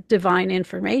of divine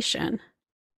information,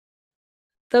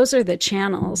 those are the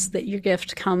channels that your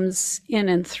gift comes in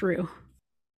and through.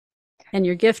 And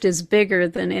your gift is bigger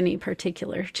than any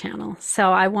particular channel.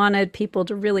 So I wanted people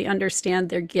to really understand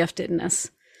their giftedness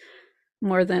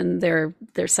more than their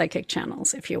psychic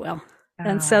channels, if you will.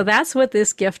 And so Oh, that's what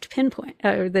this gift pinpoint,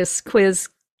 or this quiz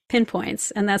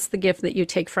pinpoints, and that's the gift that you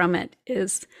take from it,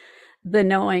 is the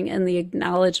knowing and the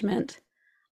acknowledgement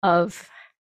of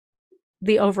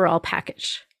the overall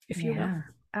package, if you will. yeah.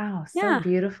 Oh, so Yeah,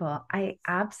 beautiful. I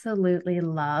absolutely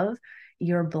love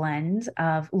your blend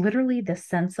of literally the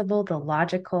sensible, the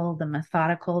logical, the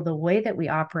methodical, the way that we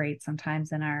operate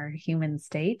sometimes in our human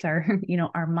state. Our,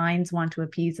 our minds want to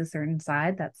appease a certain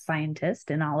side, that's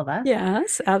scientist in all of us.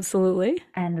 yes, absolutely.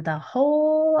 And the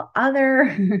whole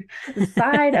other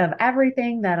side of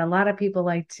everything that a lot of people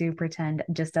like to pretend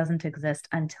just doesn't exist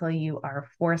until you are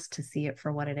forced to see it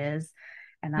for what it is.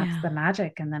 And that's Yeah. the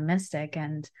magic and the mystic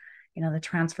and the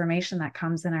transformation that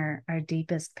comes in our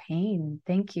deepest pain.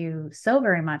 Thank you so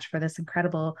very much for this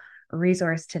incredible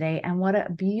resource today. And what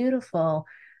a beautiful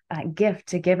gift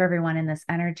to give everyone in this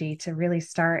energy to really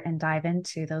start and dive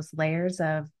into those layers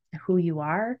of who you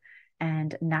are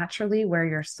and naturally where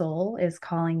your soul is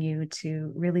calling you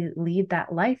to really lead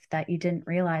that life that you didn't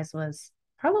realize was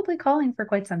probably calling for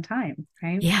quite some time,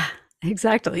 right? Yeah,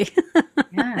 exactly.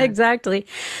 Yeah. Exactly.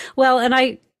 Well, and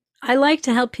I like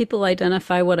to help people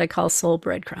identify what I call soul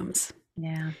breadcrumbs,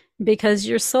 Yeah. because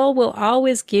your soul will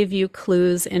always give you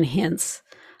clues and hints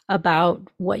about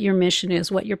what your mission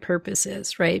is, what your purpose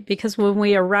is, right? Because when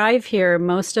we arrive here,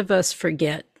 most of us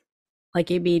forget like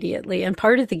immediately. And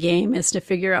part of the game is to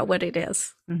figure out what it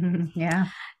is. Mhm. Yeah.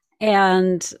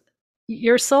 And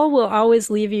your soul will always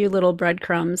leave you little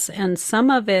breadcrumbs. And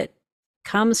some of it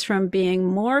comes from being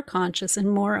more conscious and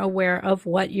more aware of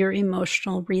what your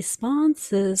emotional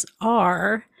responses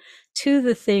are to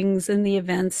the things and the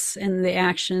events and the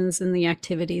actions and the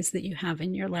activities that you have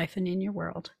in your life and in your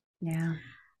world. Yeah.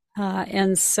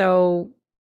 And so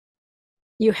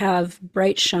you have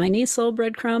bright, shiny soul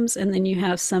breadcrumbs, and then you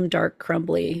have some dark,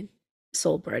 crumbly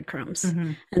soul breadcrumbs.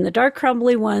 Hmm. And the dark,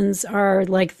 crumbly ones are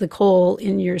like the coal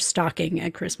in your stocking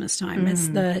at Christmas time. It's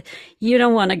Hmm. the, you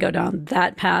don't want to go down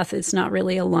that path. It's not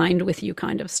really aligned with you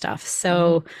kind of stuff.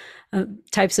 So,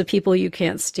 types of people you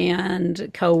can't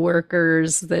stand,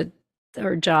 coworkers that,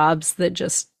 or jobs that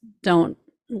just don't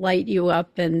light you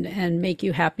up and make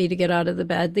you happy to get out of the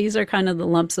bed. These are kind of the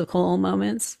lumps of coal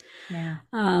moments. Yeah.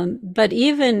 But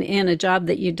even in a job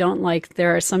that you don't like,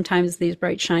 there are sometimes these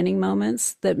bright shining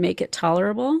moments that make it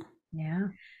tolerable. Yeah.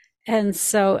 And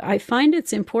so I find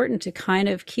it's important to kind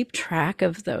of keep track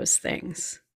of those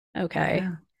things. Okay.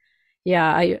 Yeah.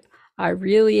 Yeah, I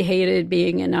really hated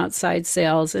being in outside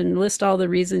sales, and list all the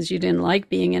reasons you didn't like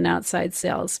being in outside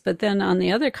sales. But then on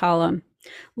the other column,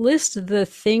 list the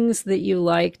things that you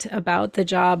liked about the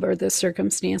job or the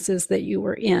circumstances that you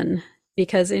were in.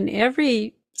 Because in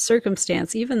every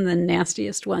circumstance, even the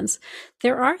nastiest ones,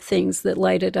 there are things that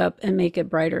light it up and make it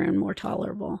brighter and more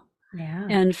tolerable. Yeah.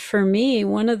 And for me,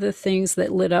 one of the things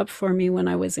that lit up for me when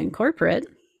I was in corporate,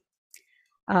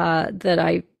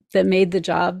 that made the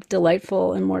job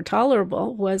delightful and more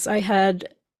tolerable, was I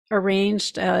had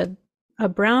arranged a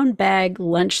brown bag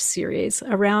lunch series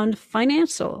around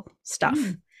financial stuff,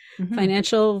 Mm-hmm.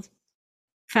 financial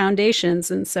foundations.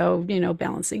 And so,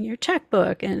 balancing your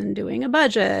checkbook and doing a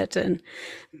budget and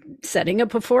setting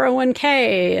up a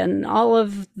 401k and all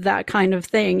of that kind of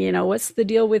thing. What's the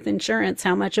deal with insurance?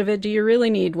 How much of it do you really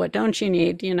need? What don't you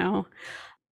need?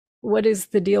 What is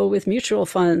the deal with mutual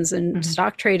funds and Mm-hmm.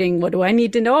 stock trading? What do I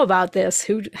need to know about this?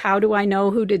 How do I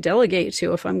know who to delegate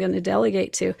to if I'm going to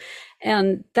delegate to?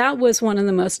 And that was one of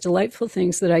the most delightful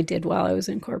things that I did while I was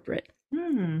in corporate.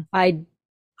 Mm. I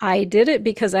I did it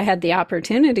because I had the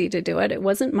opportunity to do it. It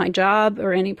wasn't my job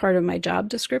or any part of my job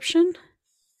description,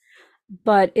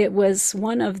 but it was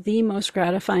one of the most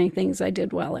gratifying things I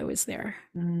did while I was there,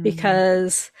 Mm,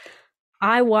 because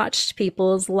I watched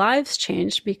people's lives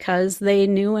change because they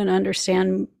knew and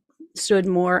understood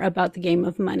more about the game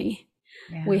of money.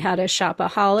 We yeah. had a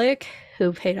shopaholic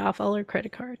who paid off all her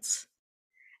credit cards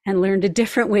and learned a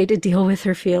different way to deal with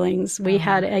her feelings. We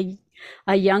had Oh,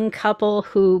 a young couple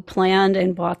who planned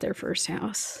and bought their first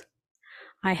house.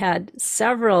 I had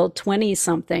several 20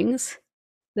 somethings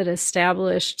that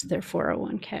established their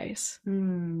 401ks.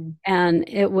 mm. And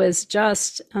it was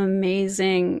just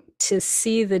amazing to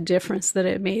see the difference that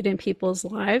it made in people's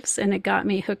lives. And it got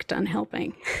me hooked on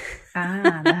helping.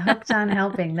 Ah, the hooked on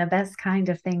helping, the best kind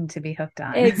of thing to be hooked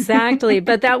on. Exactly.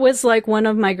 But that was like one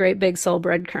of my great big soul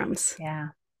breadcrumbs. Yeah,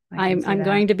 I can see I'm that.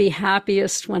 going to be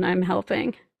happiest when I'm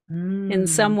helping in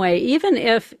some Mm, way, even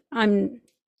if I'm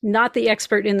not the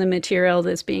expert in the material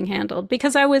that's being handled,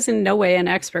 because I was in no way an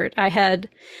expert. I had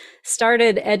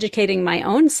started educating my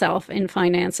own self in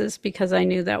finances because I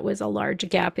knew that was a large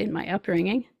gap in my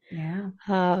upbringing. yeah,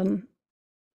 Um,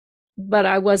 but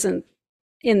I wasn't,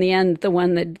 in the end, the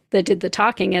one that did the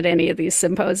talking at any of these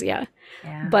symposia.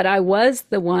 yeah. But I was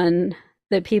the one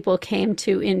that people came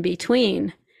to in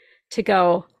between to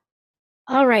go,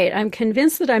 all right, I'm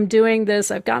convinced that I'm doing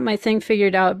this. I've got my thing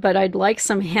figured out, but I'd like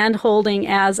some hand holding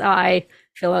as I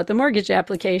fill out the mortgage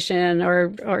application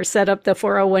or set up the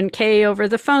 401k over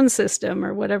the phone system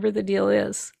or whatever the deal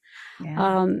is.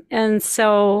 Yeah, And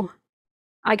so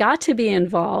I got to be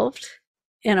involved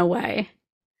in a way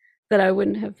that I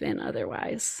wouldn't have been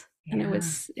otherwise. And yeah,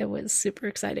 it was super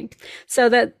exciting. So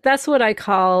that's what I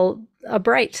call a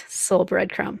bright soul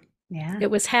breadcrumb. yeah.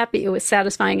 It was happy, it was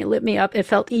satisfying, it lit me up, it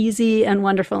felt easy and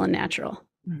wonderful and natural.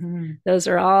 Hmm. Those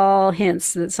are all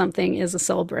hints that something is a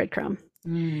soul breadcrumb.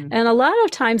 Mm. And a lot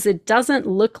of times it doesn't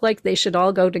look like they should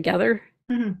all go together.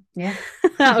 Hmm. Yeah,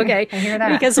 Okay, I hear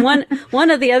that. because one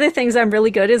of the other things I'm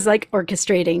really good is like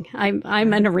orchestrating. I'm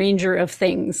an arranger of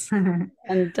things, and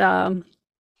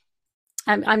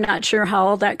I'm not sure how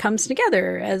all that comes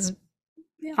together as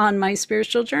on my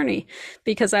spiritual journey,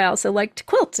 because I also like to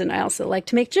quilt and I also like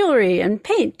to make jewelry and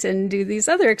paint and do these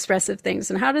other expressive things.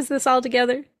 And how does this all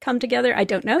together come together? I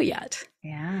don't know yet.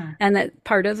 Yeah, And that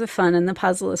part of the fun and the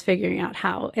puzzle is figuring out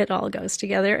how it all goes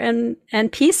together and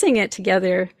piecing it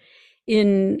together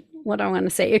in what I want to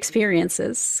say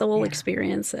experiences, soul yeah.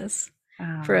 experiences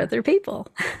for Oh. other people.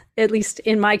 At least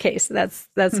in my case, that's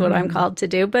what I'm called to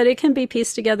do. But it can be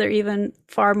pieced together even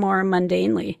far more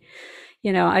mundanely.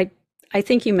 You know, I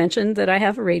think you mentioned that I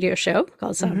have a radio show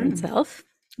called Sovereign Hmm. Self.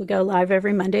 We go live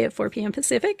every Monday at 4 p.m.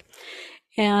 Pacific.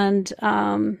 And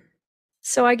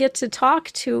so I get to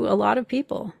talk to a lot of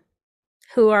people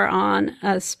who are on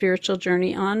a spiritual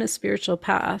journey, on a spiritual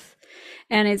path.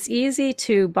 And it's easy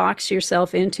to box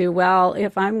yourself into, well,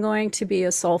 if I'm going to be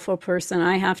a soulful person,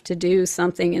 I have to do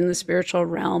something in the spiritual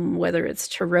realm, whether it's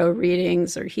tarot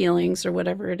readings or healings or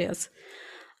whatever it is.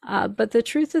 But the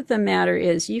truth of the matter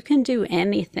is, you can do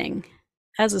anything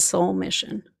as a soul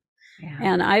mission. Yeah.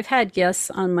 And I've had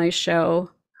guests on my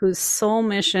show whose soul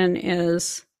mission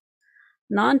is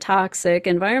non toxic,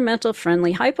 environmental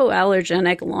friendly,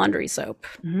 hypoallergenic laundry soap.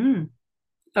 Mm.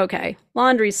 Okay,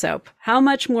 laundry soap. How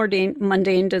much more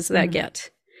mundane does that Hmm. get?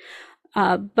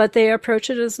 But they approach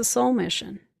it as a soul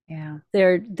mission. Yeah.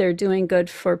 They're doing good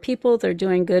for people, they're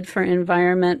doing good for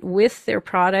environment with their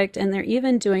product, and they're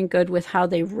even doing good with how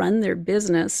they run their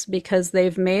business because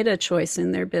they've made a choice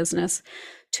in their business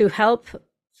to help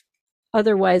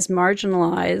otherwise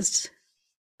marginalized,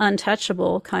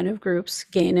 untouchable kind of groups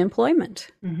gain employment.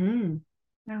 Hmm.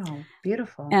 Oh,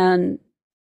 beautiful. And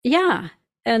yeah,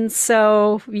 and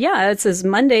so yeah, it's as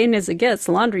mundane as it gets,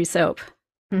 laundry soap,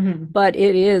 Hmm. but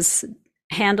it is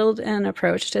handled and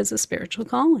approached as a spiritual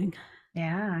calling.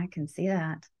 Yeah, I can see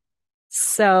that.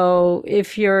 So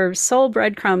if your soul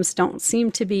breadcrumbs don't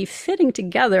seem to be fitting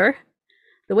together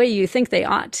the way you think they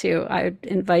ought to, I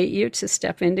invite you to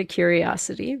step into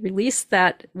curiosity, release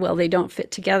that, well, they don't fit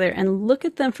together, and look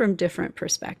at them from different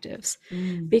perspectives.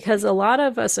 Mm. Because a lot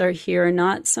of us are here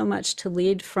not so much to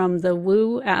lead from the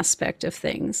woo aspect of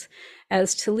things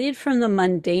as to lead from the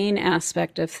mundane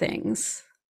aspect of things.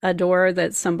 A door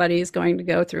that somebody is going to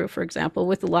go through, for example,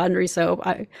 with the laundry soap.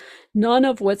 None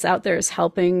of what's out there is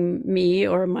helping me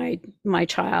or my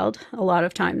child. A lot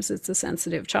of times it's a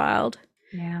sensitive child.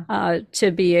 Yeah. To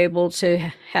be able to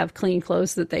have clean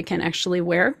clothes that they can actually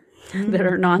wear that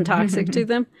are non-toxic to Mm.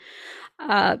 them.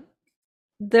 Uh,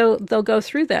 they'll go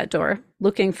through that door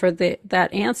looking for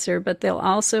that answer, but they'll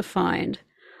also find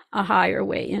a higher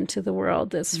way into the world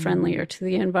that's friendlier Mm. to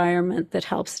the environment, that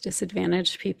helps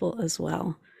disadvantaged people as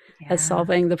well as Yeah.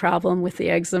 solving the problem with the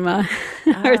eczema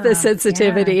or the Ah, yeah.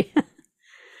 sensitivity.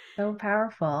 So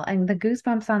powerful. And the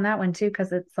goosebumps on that one too,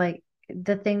 because it's like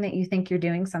the thing that you think you're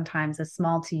doing sometimes is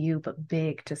small to you, but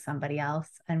big to somebody else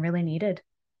and really needed.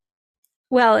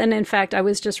 Well, and in fact, I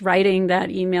was just writing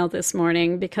that email this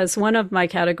morning because one of my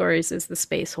categories is the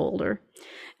space holder.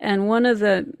 And one of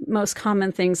the most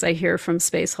common things I hear from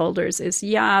space holders is,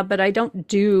 yeah, but I don't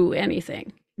do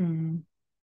anything. Mm,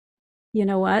 You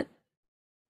know what?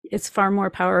 It's far more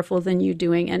powerful than you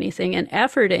doing anything. And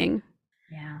efforting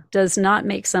yeah. does not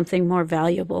make something more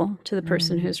valuable to the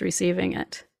person Mm, who's receiving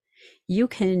it. You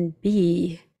can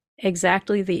be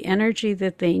exactly the energy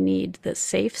that they need, the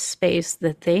safe space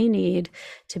that they need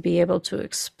to be able to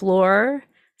explore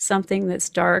something that's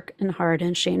dark and hard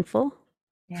and shameful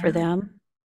for yeah. them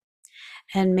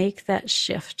and make that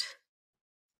shift.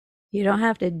 You don't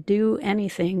have to do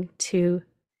anything to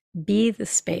be the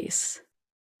space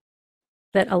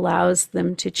that allows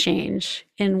them to change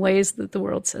in ways that the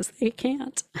world says they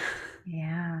can't.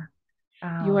 Yeah.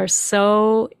 You Oh, are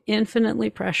so infinitely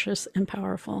precious and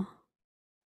powerful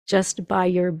just by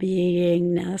your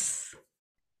beingness.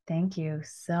 thank you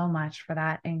so much for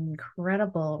that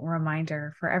incredible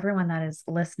reminder for everyone that is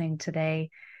listening today.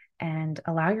 And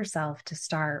allow yourself to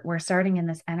start. We're starting in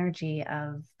this energy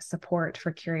of support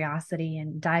for curiosity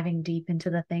and diving deep into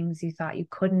the things you thought you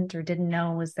couldn't or didn't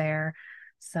know was there.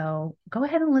 So go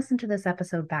ahead and listen to this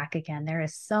episode back again. There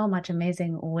is so much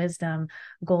amazing wisdom,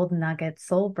 gold nuggets,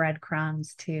 soul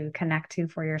breadcrumbs to connect to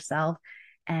for yourself.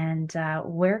 And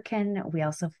where can we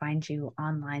also find you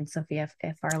online, Sophia,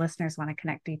 if our listeners want to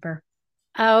connect deeper?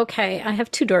 Okay, I have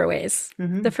two doorways. The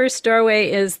Mm-hmm. first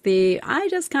doorway is I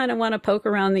just kind of want to poke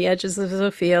around the edges of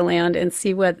Sophia land and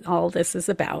see what all this is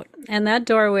about. And that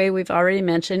doorway we've already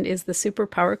mentioned is the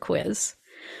Superpower Quiz,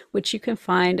 which you can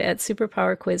find at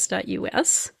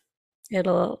superpowerquiz.us.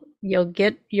 You'll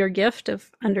get your gift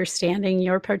of understanding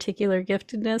your particular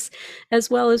giftedness, as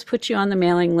well as put you on the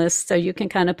mailing list so you can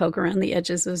kind of poke around the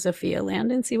edges of Sophia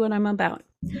land and see what I'm about.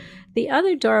 The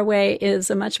other doorway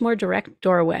is a much more direct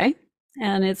doorway,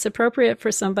 and it's appropriate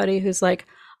for somebody who's like,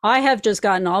 I have just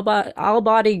gotten all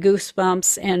body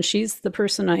goosebumps, and she's the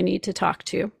person I need to talk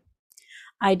to.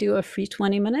 I do a free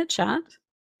 20-minute chat.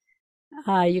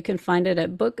 You can find it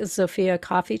at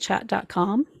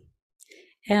booksophiacoffeechat.com.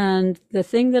 And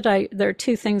there are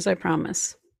two things I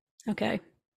promise. Okay.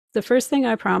 The first thing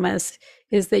I promise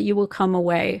is that you will come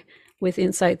away with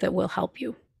insight that will help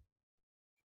you.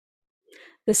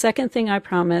 The second thing I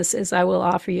promise is I will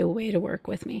offer you a way to work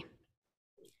with me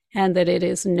and that it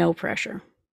is no pressure.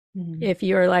 Mm-hmm. If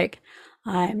you're like,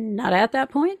 I'm not at that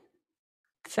point,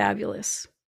 fabulous.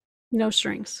 No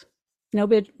strings.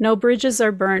 No bridges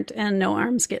are burnt and no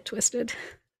arms get twisted.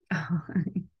 Oh,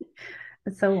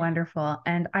 it's so wonderful.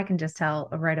 And I can just tell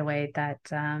right away that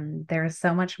there is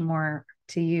so much more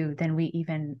to you than we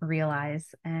even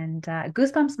realize. And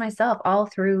goosebumps myself all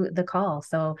through the call.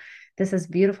 So this is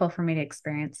beautiful for me to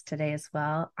experience today as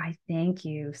well. I thank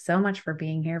you so much for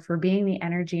being here, for being the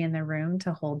energy in the room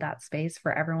to hold that space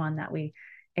for everyone that we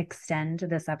extend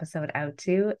this episode out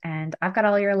to. And I've got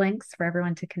all your links for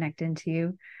everyone to connect into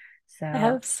you. So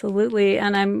Absolutely.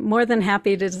 And I'm more than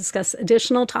happy to discuss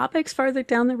additional topics farther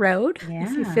down the road if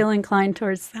you yeah, feel inclined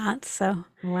towards that. So,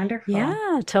 wonderful.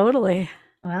 yeah, totally.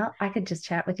 Well, I could just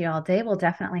chat with you all day. We'll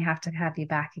definitely have to have you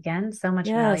back again. So much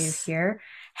value Yes. here. And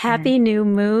Happy new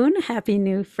moon, happy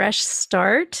new fresh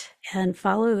start, and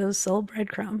follow those soul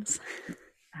breadcrumbs.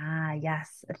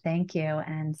 yes, thank you.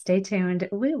 And stay tuned.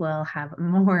 We will have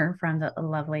more from the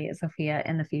lovely Sophia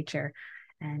in the future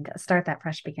and start that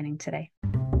fresh beginning today.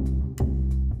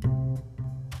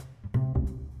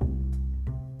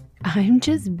 I'm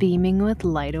just beaming with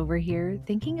light over here,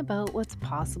 thinking about what's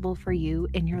possible for you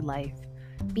in your life.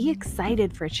 Be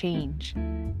excited for change.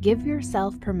 Give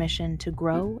yourself permission to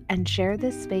grow and share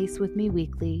this space with me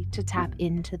weekly to tap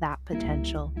into that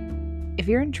potential. If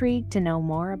you're intrigued to know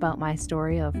more about my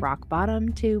story of rock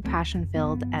bottom to passion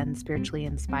filled and spiritually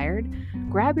inspired,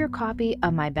 grab your copy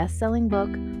of my best-selling book,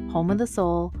 Home of the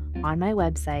Soul, on my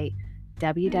website,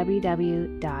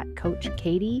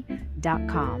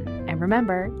 www.coachkatie.com. And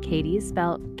remember, Katie is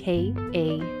spelled Kady.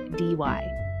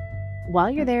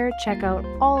 While you're there, check out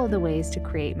all of the ways to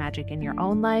create magic in your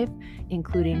own life,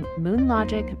 including Moon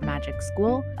Logic Magic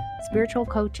School, spiritual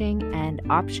coaching, and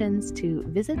options to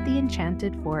visit the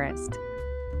Enchanted Forest.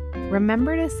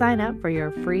 Remember to sign up for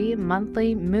your free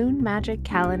monthly Moon Magic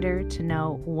calendar to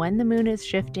know when the moon is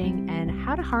shifting and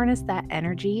how to harness that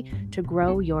energy to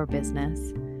grow your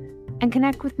business. And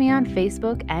connect with me on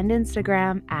Facebook and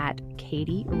Instagram at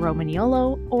Katie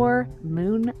Romagnolo or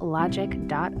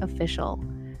moonlogic.official.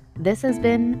 This has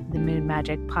been the Moon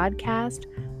Magic Podcast.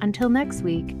 Until next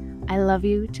week, I love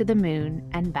you to the moon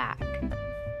and back.